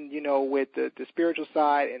blend, with the spiritual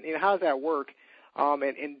side, and how does that work?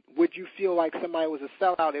 And would you feel like somebody was a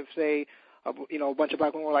sellout if, say, a bunch of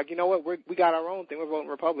black women were like, you know what, we got our own thing, we're voting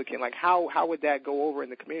Republican? Like, how would that go over in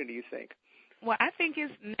the community, you think? Well, I think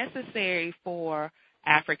it's necessary for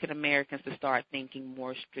African Americans to start thinking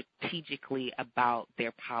more strategically about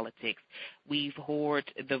their politics. We've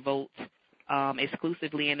hoarded the vote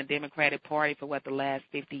exclusively in the Democratic Party for the last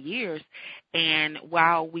 50 years. And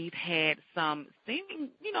while we've had some seeming,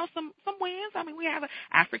 some wins, I mean, we have an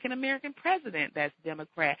African American president that's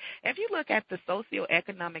Democrat. If you look at the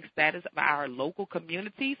socioeconomic status of our local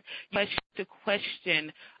communities, you have to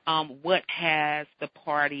question what has the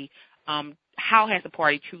party, how has the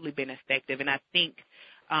party truly been effective. And I think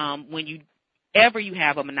when you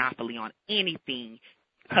have a monopoly on anything,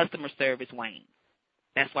 customer service wanes.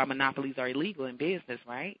 That's why monopolies are illegal in business,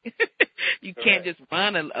 right? You can't just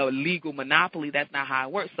run a legal monopoly. That's not how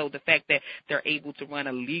it works. So the fact that they're able to run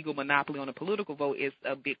a legal monopoly on a political vote is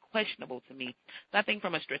a bit questionable to me. So I think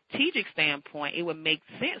from a strategic standpoint, it would make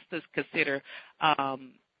sense to consider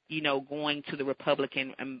going to the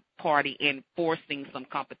Republican Party and forcing some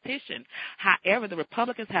competition. However, the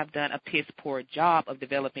Republicans have done a piss-poor job of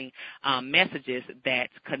developing messages that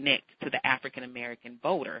connect to the African-American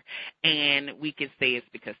voter. And we could say it's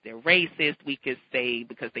because they're racist. We could say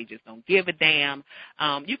because they just don't give a damn.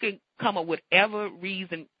 You can come up with whatever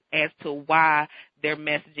reason as to why their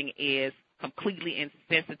messaging is completely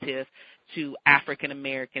insensitive to African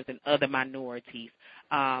Americans and other minorities.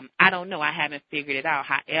 I don't know. I haven't figured it out.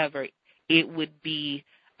 However, it would be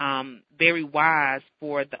very wise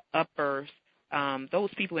for the uppers, those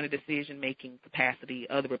people in a decision-making capacity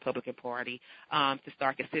of the Republican Party, to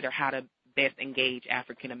start consider how to best engage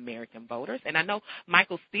African American voters. And I know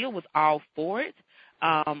Michael Steele was all for it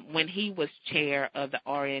when he was chair of the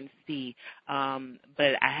RNC,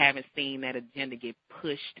 but I haven't seen that agenda get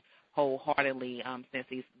pushed wholeheartedly since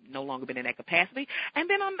he's no longer been in that capacity. And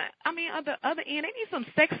then on the other end, they need some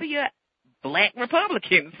sexier black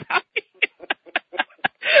Republicans.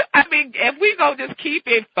 I mean, if we go just keep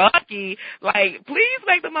it funky, like, please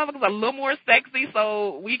make the motherfuckers a little more sexy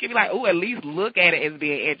so we can be like, oh, at least look at it as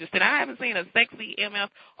being interesting. I haven't seen a sexy MF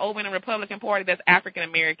over in the Republican Party that's African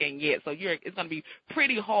American yet, so it's going to be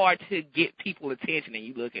pretty hard to get people's attention and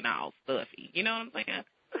you looking all stuffy. You know what I'm saying?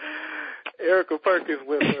 Erica Perkins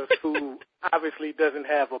with us, who obviously doesn't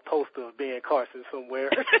have a poster of Ben Carson somewhere.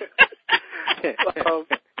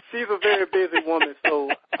 She's a very busy woman, so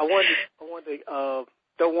I wanted to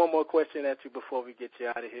throw one more question at you before we get you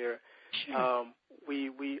out of here. Sure.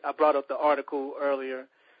 I brought up the article earlier,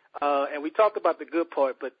 and we talked about the good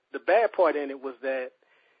part, but the bad part in it was that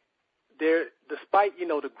despite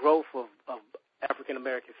the growth of African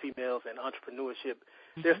American females and entrepreneurship,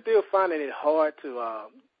 they're still finding it hard to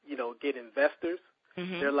get investors.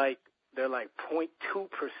 Mm-hmm. They're like 0.2%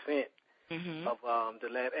 of the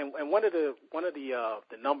lab. And one of the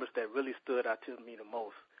numbers that really stood out to me the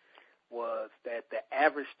most was that the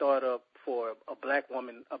average startup for a black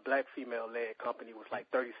female led company was like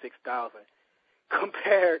 $36,000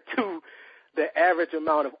 compared to the average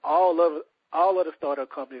amount of all of the startup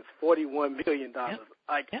companies, $41 million. Yep.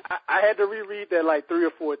 I had to reread that like 3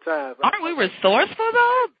 or 4 times. Aren't we resourceful,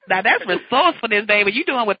 though? Now, that's resourcefulness, David. You're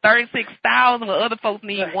doing with $36,000 what other folks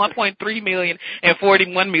need $1.3 million and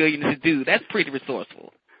 $41 million to do. That's pretty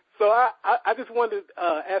resourceful. So I just wanted to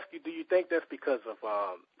ask you, do you think that's because of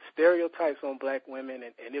stereotypes on black women?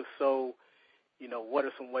 And if so, what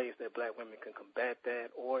are some ways that black women can combat that?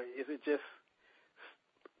 Or is it just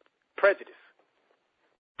prejudice?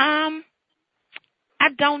 I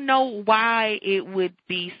don't know why it would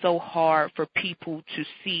be so hard for people to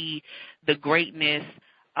see the greatness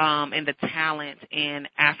and the talent in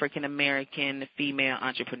African-American female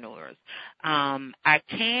entrepreneurs. I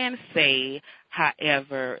can say,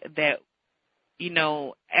 however, that,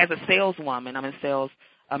 as a saleswoman, I'm in sales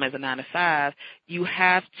as a 9-to-5, you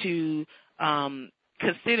have to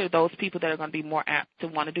consider those people that are going to be more apt to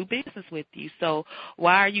want to do business with you. So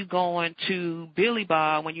why are you going to Billy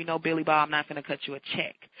Bob when you know Billy Bob not going to cut you a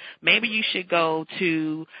check? Maybe you should go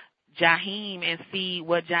to Jaheim and see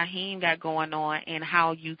what Jaheim got going on and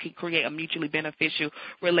how you can create a mutually beneficial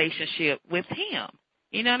relationship with him.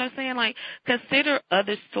 You know what I'm saying? Like, consider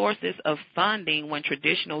other sources of funding when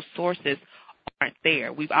traditional sources aren't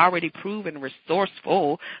there. We've already proven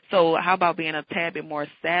resourceful, so how about being a tad bit more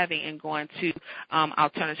savvy and going to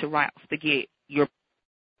alternative routes to get your...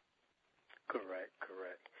 Correct.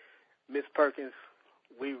 Ms. Perkins,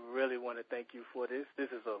 we really want to thank you for this. This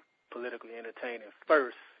is a politically entertaining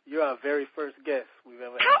first. You're our very first guest we've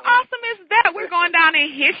ever had. How awesome is that? We're going down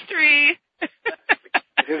in history.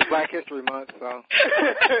 It's Black History Month, so...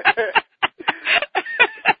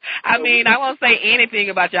 I mean, I won't say anything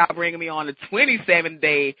about y'all bringing me on the 27th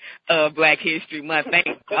day of Black History Month. Thank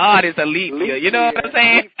God it's a leap year. You know what I'm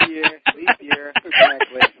saying? Leap year,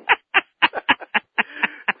 exactly.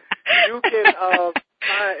 You can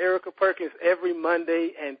find Erica Perkins every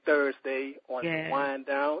Monday and Thursday on The Wind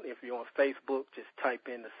Down. If you're on Facebook, just type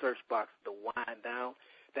in the search box, The Wind Down.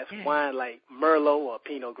 That's wine like Merlot or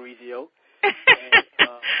Pinot Grigio. And,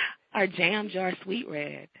 our Jam Jar Sweet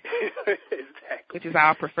Red. Exactly. Which is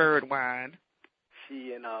our preferred wine.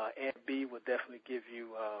 She and Aunt B will definitely give you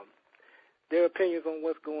their opinions on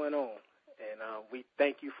what's going on. And we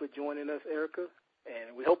thank you for joining us, Erica,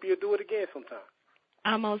 and we hope you'll do it again sometime.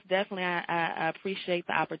 Most definitely. I appreciate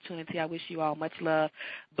the opportunity. I wish you all much love,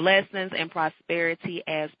 blessings, and prosperity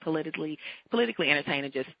as politically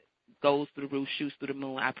entertaining just goes through the roof, shoots through the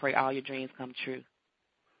moon. I pray all your dreams come true.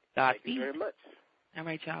 Thank you very much. All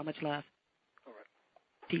right, y'all. Much love. All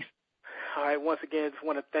right. Peace. All right. Once again, I just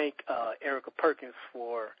want to thank Erica Perkins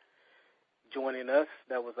for joining us.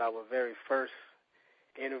 That was our very first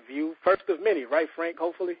interview. First of many, right, Frank,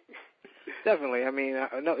 hopefully? Definitely. I mean,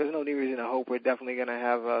 there's no reason to hope. We're definitely going to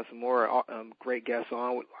have some more great guests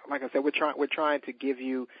on. Like I said, we're trying to give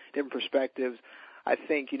you different perspectives. I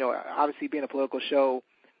think, obviously being a political show,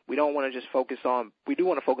 we don't want to just focus on, we do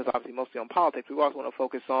want to focus obviously mostly on politics. We also want to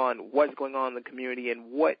focus on what's going on in the community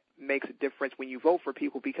and what makes a difference when you vote for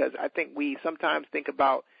people, because I think we sometimes think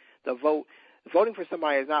about the vote. Voting for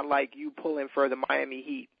somebody is not like you pulling for the Miami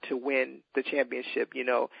Heat to win the championship.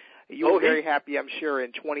 You were very happy, I'm sure,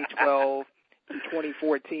 in 2012 to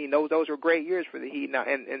 2014. Those were great years for the Heat, now,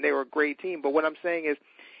 and they were a great team. But what I'm saying is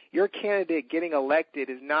your candidate getting elected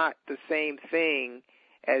is not the same thing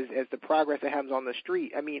as the progress that happens on the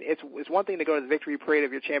street. I mean, it's one thing to go to the victory parade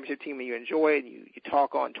of your championship team and you enjoy it and you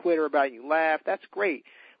talk on Twitter about it and you laugh. That's great.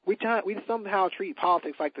 We somehow treat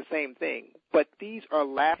politics like the same thing, but these are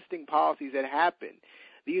lasting policies that happen.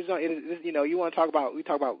 These are, you want to talk about, we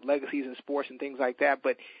talk about legacies in sports and things like that,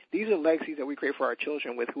 but these are legacies that we create for our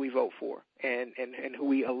children with who we vote for and who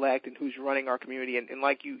we elect and who's running our community. And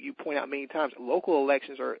like you point out many times, local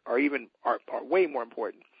elections are way more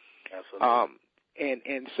important. Absolutely.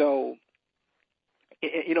 And so,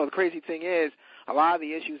 the crazy thing is, a lot of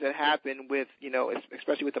the issues that happen with,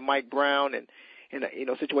 especially with the Mike Brown and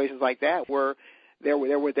situations like that, where there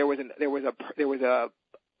was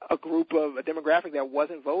a group of a demographic that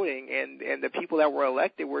wasn't voting, and the people that were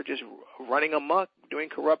elected were just running amok, doing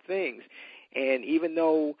corrupt things. And even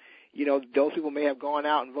though, those people may have gone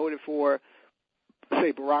out and voted for,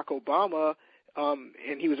 say, Barack Obama,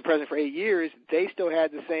 and he was the president for 8 years, they still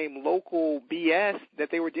had the same local BS that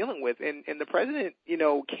they were dealing with. And the president,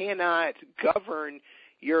 cannot govern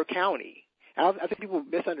your county. I think people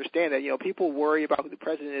misunderstand that. People worry about who the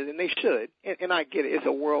president is, and they should. And I get it. It's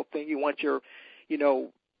a world thing. You want your,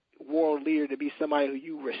 world leader to be somebody who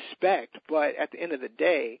you respect. But at the end of the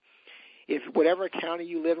day, if whatever county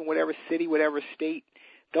you live in, whatever city, whatever state,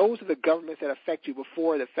 those are the governments that affect you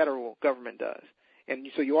before the federal government does. And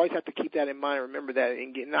so you always have to keep that in mind and remember that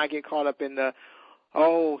and not get caught up in the,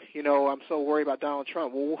 I'm so worried about Donald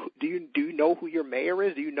Trump. Well, do you know who your mayor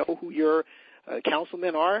is? Do you know who your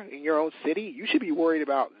councilmen are in your own city? You should be worried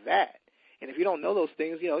about that. And if you don't know those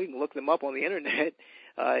things, you can look them up on the Internet.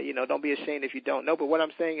 Don't be ashamed if you don't know. But what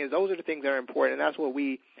I'm saying is those are the things that are important, and that's what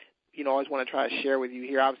we, always want to try to share with you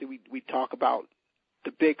here. Obviously, we talk about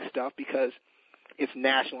the big stuff because it's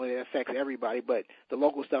national and it affects everybody, but the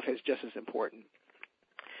local stuff is just as important.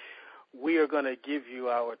 We are going to give you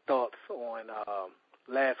our thoughts on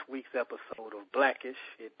last week's episode of Blackish.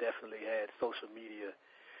 It definitely had social media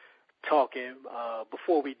talking.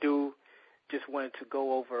 Before we do, just wanted to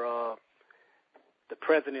go over the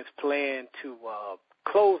president's plan to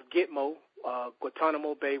close Gitmo,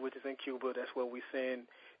 Guantanamo Bay, which is in Cuba. That's where we send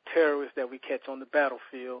terrorists that we catch on the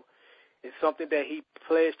battlefield. It's something that he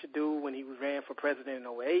pledged to do when he ran for president in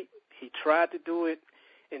 2008. He tried to do it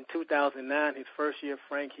in 2009, his first year,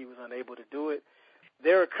 Frank. He was unable to do it.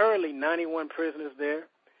 There are currently 91 prisoners there.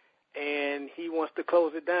 and he wants to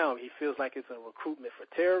close it down. He feels like it's a recruitment for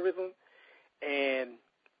terrorism. And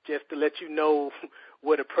just to let you know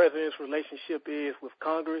what the president's relationship is with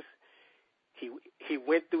Congress, he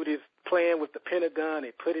went through this plan with the Pentagon.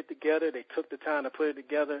 They put it together. They took the time to put it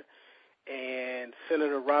together. And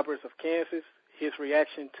Senator Roberts of Kansas, his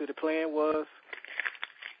reaction to the plan was,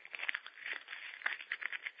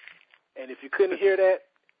 and if you couldn't hear that,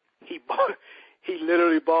 he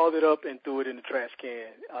literally balled it up and threw it in the trash can.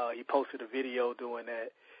 He posted a video doing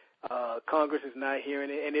that. Congress is not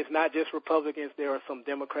hearing it, and it's not just Republicans. There are some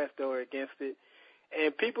Democrats that are against it.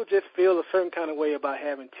 And people just feel a certain kind of way about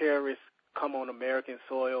having terrorists come on American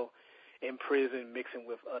soil in prison, mixing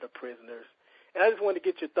with other prisoners. And I just wanted to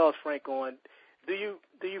get your thoughts, Frank, on do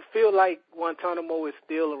you feel like Guantanamo is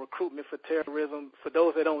still a recruitment for terrorism? For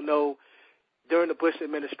those that don't know, during the Bush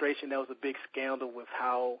administration, there was a big scandal with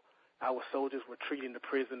how our soldiers were treating the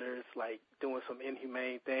prisoners, like doing some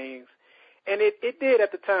inhumane things. And it did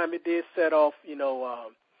at the time, it did set off,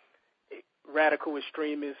 radical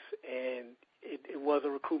extremists, and it was a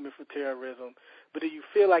recruitment for terrorism. But do you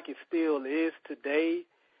feel like it still is today,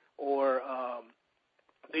 or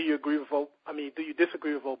do you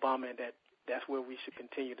disagree with Obama and that's where we should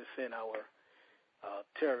continue to send our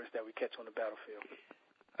terrorists that we catch on the battlefield?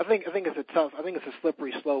 I think it's a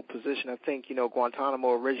slippery slope position. I think,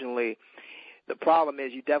 Guantanamo originally, the problem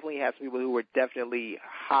is you definitely have some people who were definitely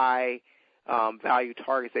high value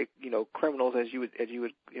targets, criminals as you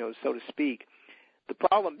would, so to speak. The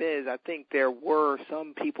problem is, I think there were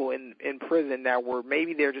some people in prison that were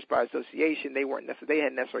maybe there just by association. They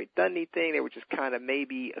hadn't necessarily done anything. They were just kind of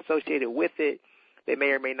maybe associated with it. They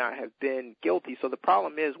may or may not have been guilty. So the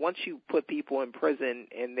problem is, once you put people in prison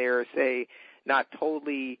and they're, say, not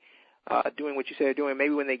totally doing what you say they're doing,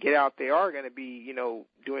 maybe when they get out, they are going to be,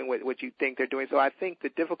 doing what you think they're doing. So I think the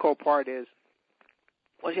difficult part is,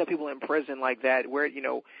 once you have people in prison like that, where,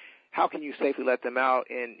 how can you safely let them out?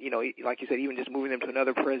 And, like you said, even just moving them to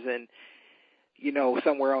another prison,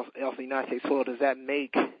 somewhere else in the United States soil, does that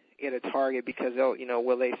make it a target? Because,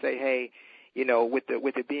 will they say, hey, with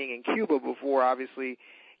it being in Cuba before, obviously,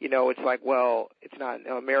 it's like, well, it's not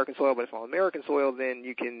American soil, but it's on American soil, then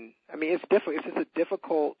you can, it's difficult. It's just a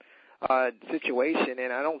difficult situation,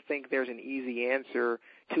 and I don't think there's an easy answer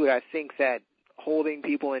to it. I think that holding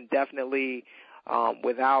people indefinitely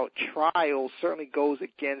without trial certainly goes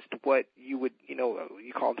against what you would,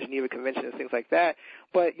 you call the Geneva Convention and things like that.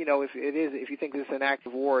 But, if you think this is an act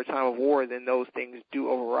of war, a time of war, then those things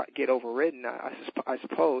do get overridden, I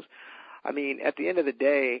suppose. At the end of the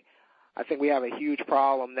day, I think we have a huge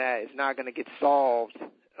problem that is not going to get solved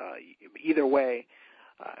either way.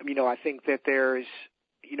 I think that there's,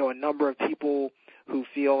 a number of people who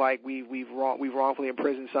feel like we've wrongfully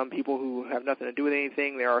imprisoned some people who have nothing to do with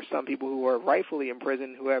anything. There are some people who are rightfully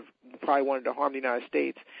imprisoned who have probably wanted to harm the United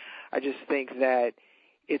States. I just think that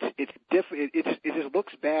it just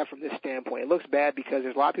looks bad from this standpoint. It looks bad because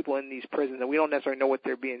there's a lot of people in these prisons and we don't necessarily know what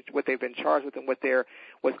they've been charged with and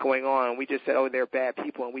what's going on. We just said, oh, they're bad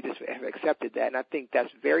people, and we just have accepted that. And I think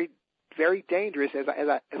that's very, very dangerous. As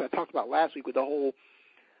I talked about last week with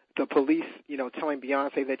the police, telling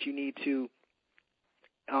Beyonce that you need to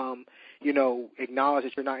acknowledge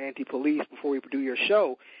that you're not anti-police before we do your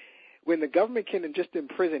show. When the government can just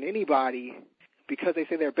imprison anybody because they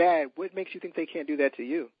say they're bad, what makes you think they can't do that to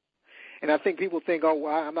you? And I think people think, oh,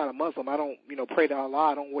 well, I'm not a Muslim. I don't, pray to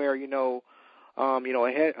Allah. I don't wear, a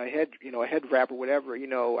head wrap or whatever. I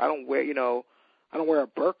don't wear, I don't wear a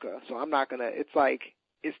burqa. So I'm not gonna. It's like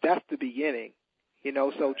that's the beginning.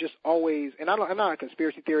 So just always, and I'm not a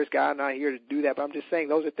conspiracy theorist guy. I'm not here to do that, but I'm just saying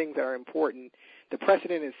those are things that are important. The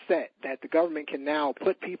precedent is set that the government can now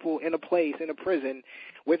put people in a place, in a prison,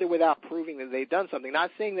 with or without proving that they've done something.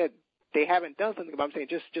 Not saying that they haven't done something, but I'm saying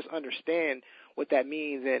just understand what that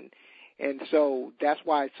means. And so that's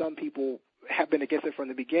why some people have been against it from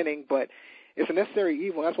the beginning, but it's a necessary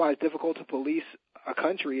evil. That's why it's difficult to police a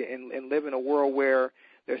country and live in a world where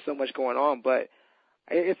there's so much going on. But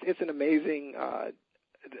it's an amazing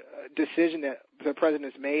decision that the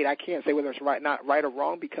president has made. I can't say whether it's not right or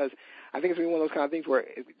wrong, because I think it's one of those kind of things where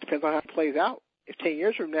it depends on how it plays out. If 10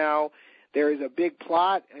 years from now there is a big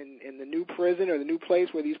plot and the new prison or the new place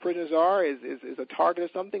where these prisoners are is a target or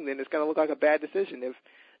something, then it's going to look like a bad decision. If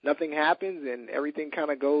nothing happens and everything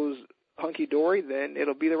kind of goes hunky-dory, then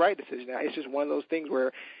it'll be the right decision. It's just one of those things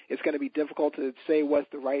where it's going to be difficult to say what's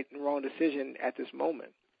the right and wrong decision at this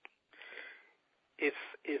moment.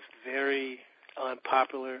 It's very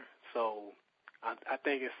unpopular, so I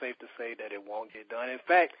think it's safe to say that it won't get done. In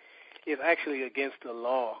fact, it's actually against the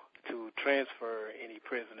law to transfer any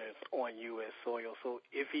prisoners on U.S. soil. So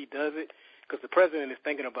if he does it, because the president is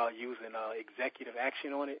thinking about using executive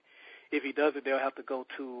action on it. If he does it, they'll have to go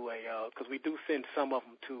to because we do send some of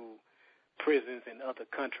them to prisons in other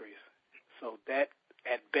countries. So that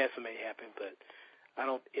at best may happen, but I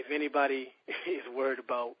don't. If anybody is worried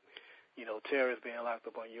about, terrorists being locked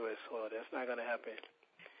up on U.S. soil, that's not going to happen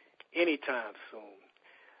anytime soon.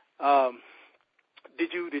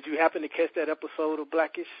 Did you happen to catch that episode of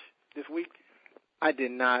Blackish this week? I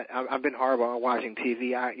did not. I've been horrible on watching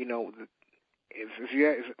TV.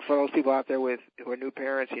 If for those people out there who are new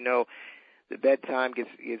parents, the bedtime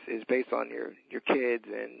is based on your kids,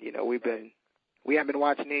 and we haven't been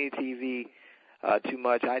watching any TV too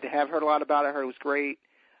much. I have heard a lot about it. I heard it was great.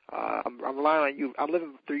 I'm relying on you. I'm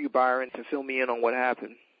living through you, Byron, to fill me in on what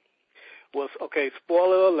happened. Well, okay.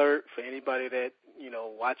 Spoiler alert for anybody that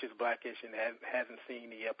watches Blackish and hasn't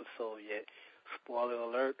seen the episode yet. Spoiler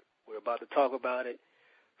alert. We're about to talk about it.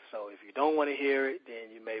 So if you don't want to hear it,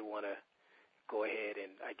 then you may want to go ahead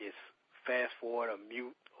and, I guess, fast forward or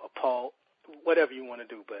mute or pause, whatever you want to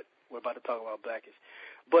do. But we're about to talk about Blackish.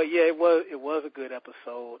 But yeah, it was a good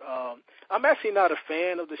episode. I'm actually not a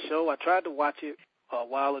fan of the show. I tried to watch it a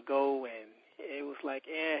while ago, and it was like,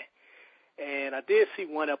 And I did see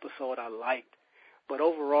one episode I liked, but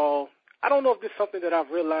overall, I don't know if this is something that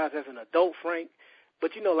I've realized as an adult, Frank.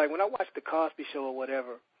 But like when I watch the Cosby Show or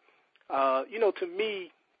whatever, to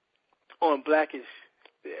me, on Blackish,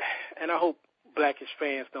 and I hope Blackish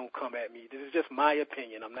fans don't come at me. This is just my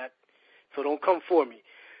opinion. So don't come for me.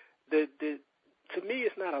 To me,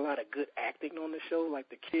 it's not a lot of good acting on the show. Like,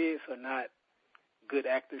 the kids are not good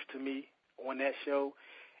actors to me on that show.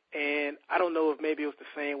 And I don't know if maybe it was the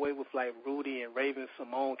same way with, like, Rudy and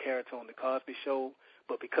Raven-Symoné character on the Cosby Show,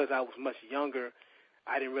 but because I was much younger,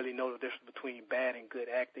 I didn't really know the difference between bad and good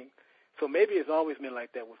acting. So maybe it's always been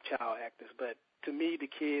like that with child actors. But to me, the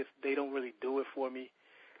kids, they don't really do it for me.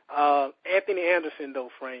 Anthony Anderson, though,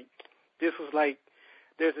 Frank, this was like,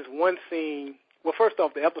 there's this one scene. Well, first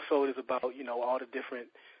off, the episode is about, all the different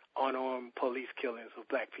unarmed police killings of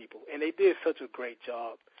black people. And they did such a great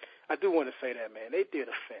job. I do want to say that, man. They did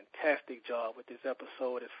a fantastic job with this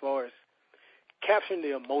episode as far as capturing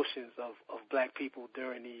the emotions of black people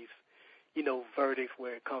during these, verdicts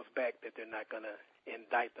where it comes back that they're not going to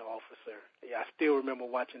indict the officer. Yeah, I still remember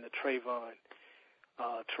watching the Trayvon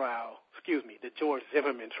trial, the George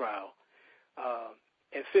Zimmerman trial,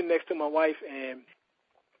 and sitting next to my wife, and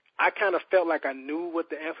I kind of felt like I knew what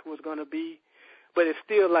the answer was going to be, but it's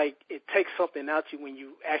still like it takes something out you when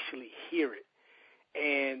you actually hear it.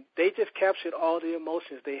 And they just captured all the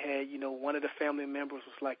emotions they had. One of the family members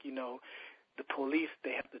was like, the police,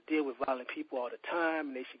 they have to deal with violent people all the time,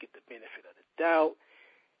 and they should get the benefit of the doubt.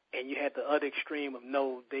 And you had the other extreme of,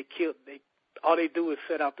 no, all they do is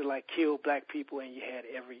set out to, like, kill black people, and you had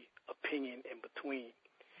every opinion in between.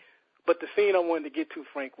 But the scene I wanted to get to,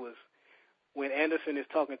 Frank, was when Anderson is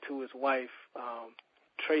talking to his wife,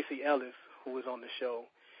 Tracy Ellis, who was on the show.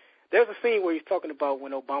 There's a scene where he's talking about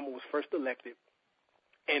when Obama was first elected,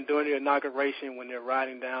 and during the inauguration when they're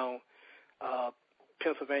riding down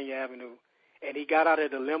Pennsylvania Avenue, and he got out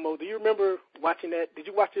of the limo. Do you remember watching that? Did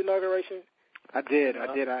you watch the inauguration? I did.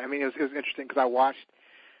 I mean, it was interesting because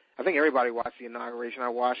I think everybody watched the inauguration. I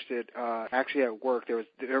watched it actually at work.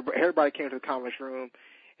 Everybody came to the conference room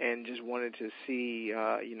and just wanted to see,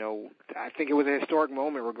 I think it was a historic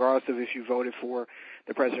moment regardless of if you voted for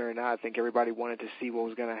the president or not. I think everybody wanted to see what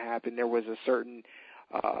was going to happen. There was a certain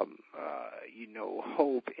hope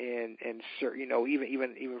and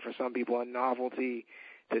even for some people a novelty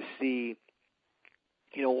to see,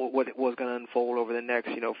 what was going to unfold over the next,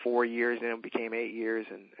 4 years, and it became 8 years,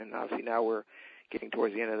 and obviously now we're getting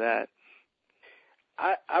towards the end of that.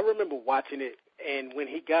 I remember watching it, and when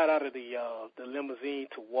he got out of the limousine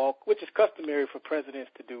to walk, which is customary for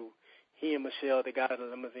presidents to do, he and Michelle, they got out of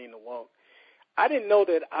the limousine to walk. I didn't know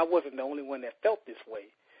that I wasn't the only one that felt this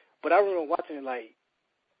way, but I remember watching it like,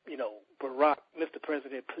 Barack, Mr.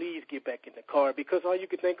 President, please get back in the car, because all you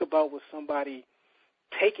could think about was somebody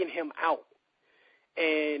taking him out.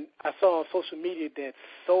 And I saw on social media that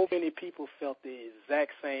so many people felt the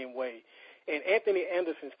exact same way. And Anthony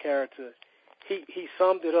Anderson's character, he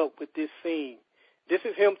summed it up with this scene. This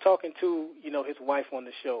is him talking to, his wife on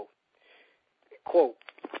the show. Quote,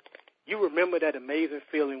 "You remember that amazing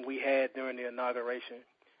feeling we had during the inauguration?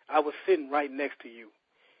 I was sitting right next to you,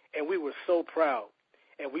 and we were so proud.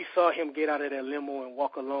 And we saw him get out of that limo and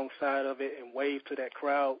walk alongside of it and wave to that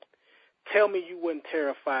crowd. Tell me you weren't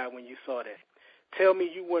terrified when you saw that. Tell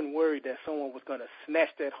me you weren't worried that someone was going to snatch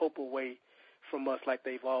that hope away from us like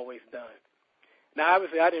they've always done." Now,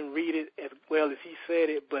 obviously, I didn't read it as well as he said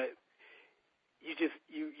it, but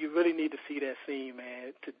you really need to see that scene,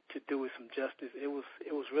 man, to do it some justice. It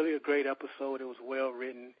was really a great episode. It was well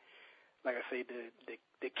written. Like I say,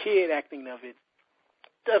 the kid acting of it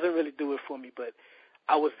doesn't really do it for me, but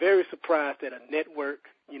I was very surprised that a network,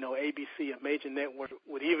 ABC, a major network,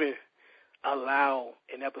 would even allow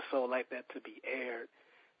an episode like that to be aired,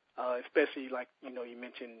 especially like, you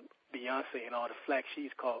mentioned Beyonce and all the flack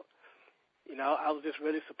she's caught. I was just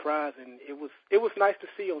really surprised, and it was nice to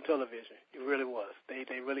see on television. It really was. They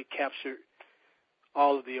really captured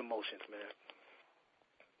all of the emotions, man.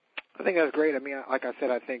 I think that's great. I mean, like I said,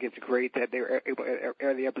 I think it's great that they were able to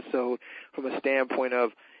air the episode from a standpoint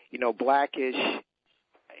of, Blackish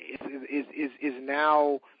is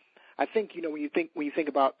now. I think when you think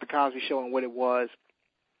about the Cosby Show and what it was,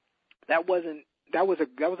 that was a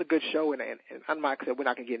good show, and I'm not saying we're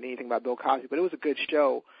not going to get anything about Bill Cosby, but it was a good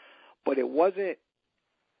show. But it wasn't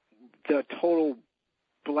the total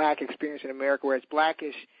black experience in America, whereas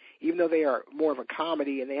Blackish, even though they are more of a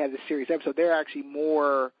comedy and they have this serious episode, they're actually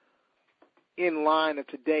more in line of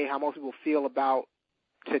today, how most people feel about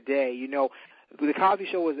today. The Cosby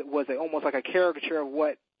Show was almost like a caricature of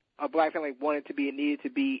what a black family wanted to be and needed to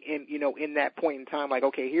be in that point in time. Like,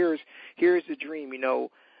 okay, here's the dream,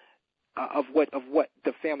 of what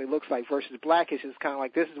the family looks like, versus Blackish is kind of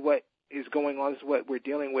like, this is what is going on, this is what we're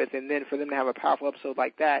dealing with. And then for them to have a powerful episode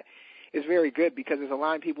like that is very good, because it's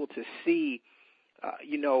allowing people to see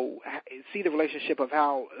see the relationship of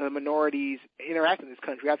how minorities interact in this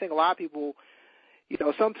country. I think a lot of people,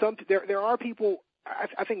 there are people.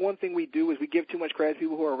 I think one thing we do is we give too much credit to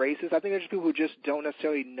people who are racist. I think there's people who just don't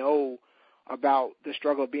necessarily know about the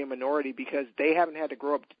struggle of being a minority because they haven't had to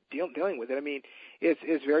grow up dealing with it. I mean,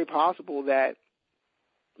 it's very possible that,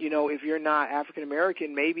 if you're not African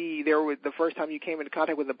American, maybe the first time you came into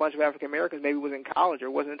contact with a bunch of African Americans maybe was in college, or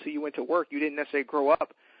it wasn't until you went to work. You didn't necessarily grow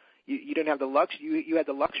up. You didn't have the luxury. You had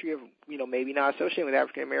the luxury of maybe not associating with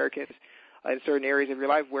African Americans in certain areas of your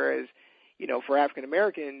life. Whereas for African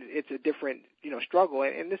Americans, it's a different struggle.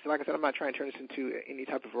 And this, like I said, I'm not trying to turn this into any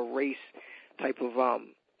type of a race type of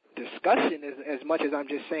discussion as much as I'm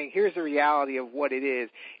just saying here's the reality of what it is.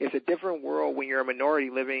 It's a different world when you're a minority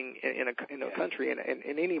living in a country, and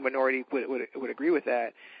any minority would agree with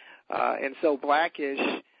that. And so Blackish,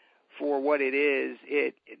 for what it is,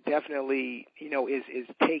 it definitely is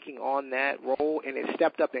taking on that role, and it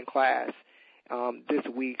stepped up in class this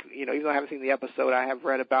week. Even though I haven't seen the episode, I have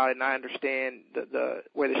read about it and I understand the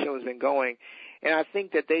where the show has been going. And I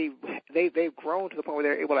think that they've grown to the point where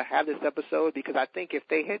they're able to have this episode, because I think if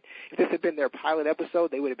this had been their pilot episode,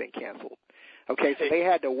 they would have been canceled. Okay, so they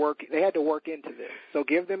had to work into this. So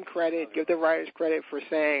give them credit, give the writers credit for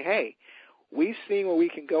saying, hey, we've seen where we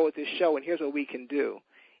can go with this show, and here's what we can do.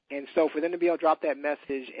 And so for them to be able to drop that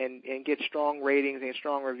message and get strong ratings and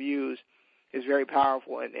strong reviews is very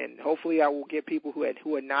powerful. And hopefully I will get people who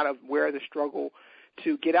are not aware of the struggle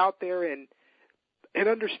to get out there and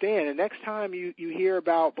understand. And next time you hear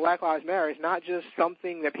about Black Lives Matter, it's not just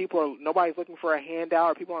something that nobody's looking for a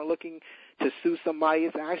handout, or people aren't looking to sue somebody.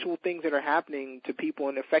 It's actual things that are happening to people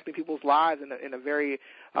and affecting people's lives in a very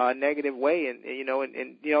negative way. And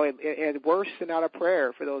worse, send out a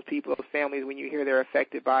prayer for those people, those families, when you hear they're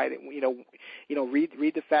affected by it.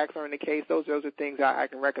 Read the facts are in the case. Those are things I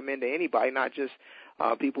can recommend to anybody, not just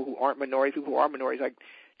people who aren't minorities, people who are minorities. Like,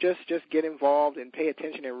 just get involved and pay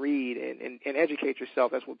attention and read and educate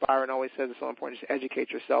yourself. That's what Byron always says is so important, just educate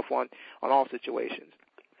yourself on all situations.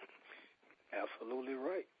 Absolutely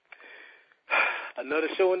right. Another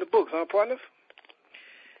show in the books, huh, partners?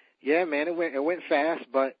 Yeah, man, it went fast,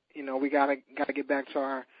 but we gotta get back to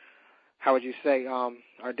our, how would you say,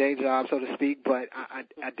 our day job, so to speak. But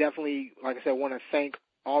I definitely, like I said, want to thank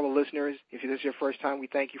all the listeners. If this is your first time, we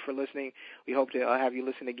thank you for listening. We hope to have you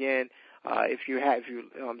listen again. If you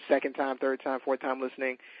second time, third time, fourth time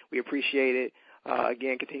listening, we appreciate it.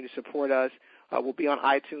 Again, continue to support us. We'll be on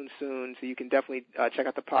iTunes soon, so you can definitely check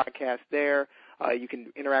out the podcast there. You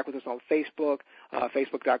can interact with us on Facebook,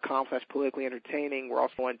 facebook.com/politically entertaining. We're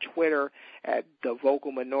also on Twitter at The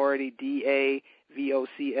Vocal Minority,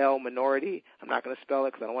 DAVOCL Minority. I'm not going to spell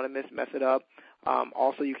it because I don't want to mess it up.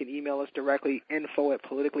 Also, you can email us directly,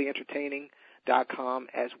 info@politicallyentertaining.com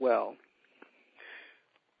as well.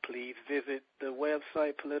 Please visit the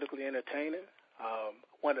website, Politically Entertaining. I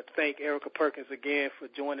want to thank Erica Perkins again for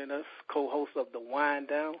joining us, co-host of The Wind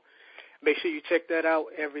Down. Make sure you check that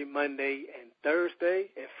out every Monday and Thursday.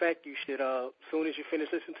 In fact, you should, as soon as you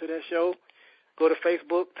finish listening to that show, go to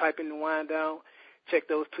Facebook, type in The Wind Down, check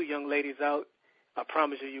those two young ladies out. I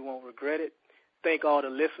promise you won't regret it. Thank all the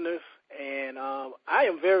listeners. And I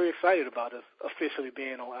am very excited about us officially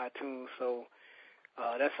being on iTunes. So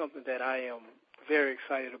that's something that I am very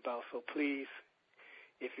excited about. So please,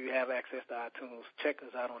 if you have access to iTunes, check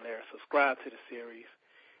us out on there. Subscribe to the series,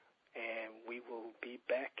 and we will be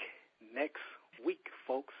back next week,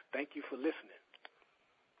 folks. Thank you for listening.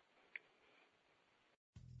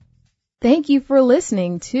 Thank you for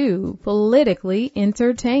listening to Politically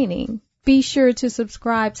Entertaining. Be sure to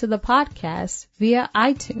subscribe to the podcast via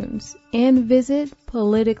iTunes and visit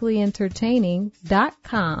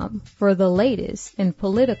politicallyentertaining.com for the latest in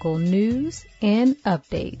political news and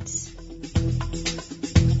updates.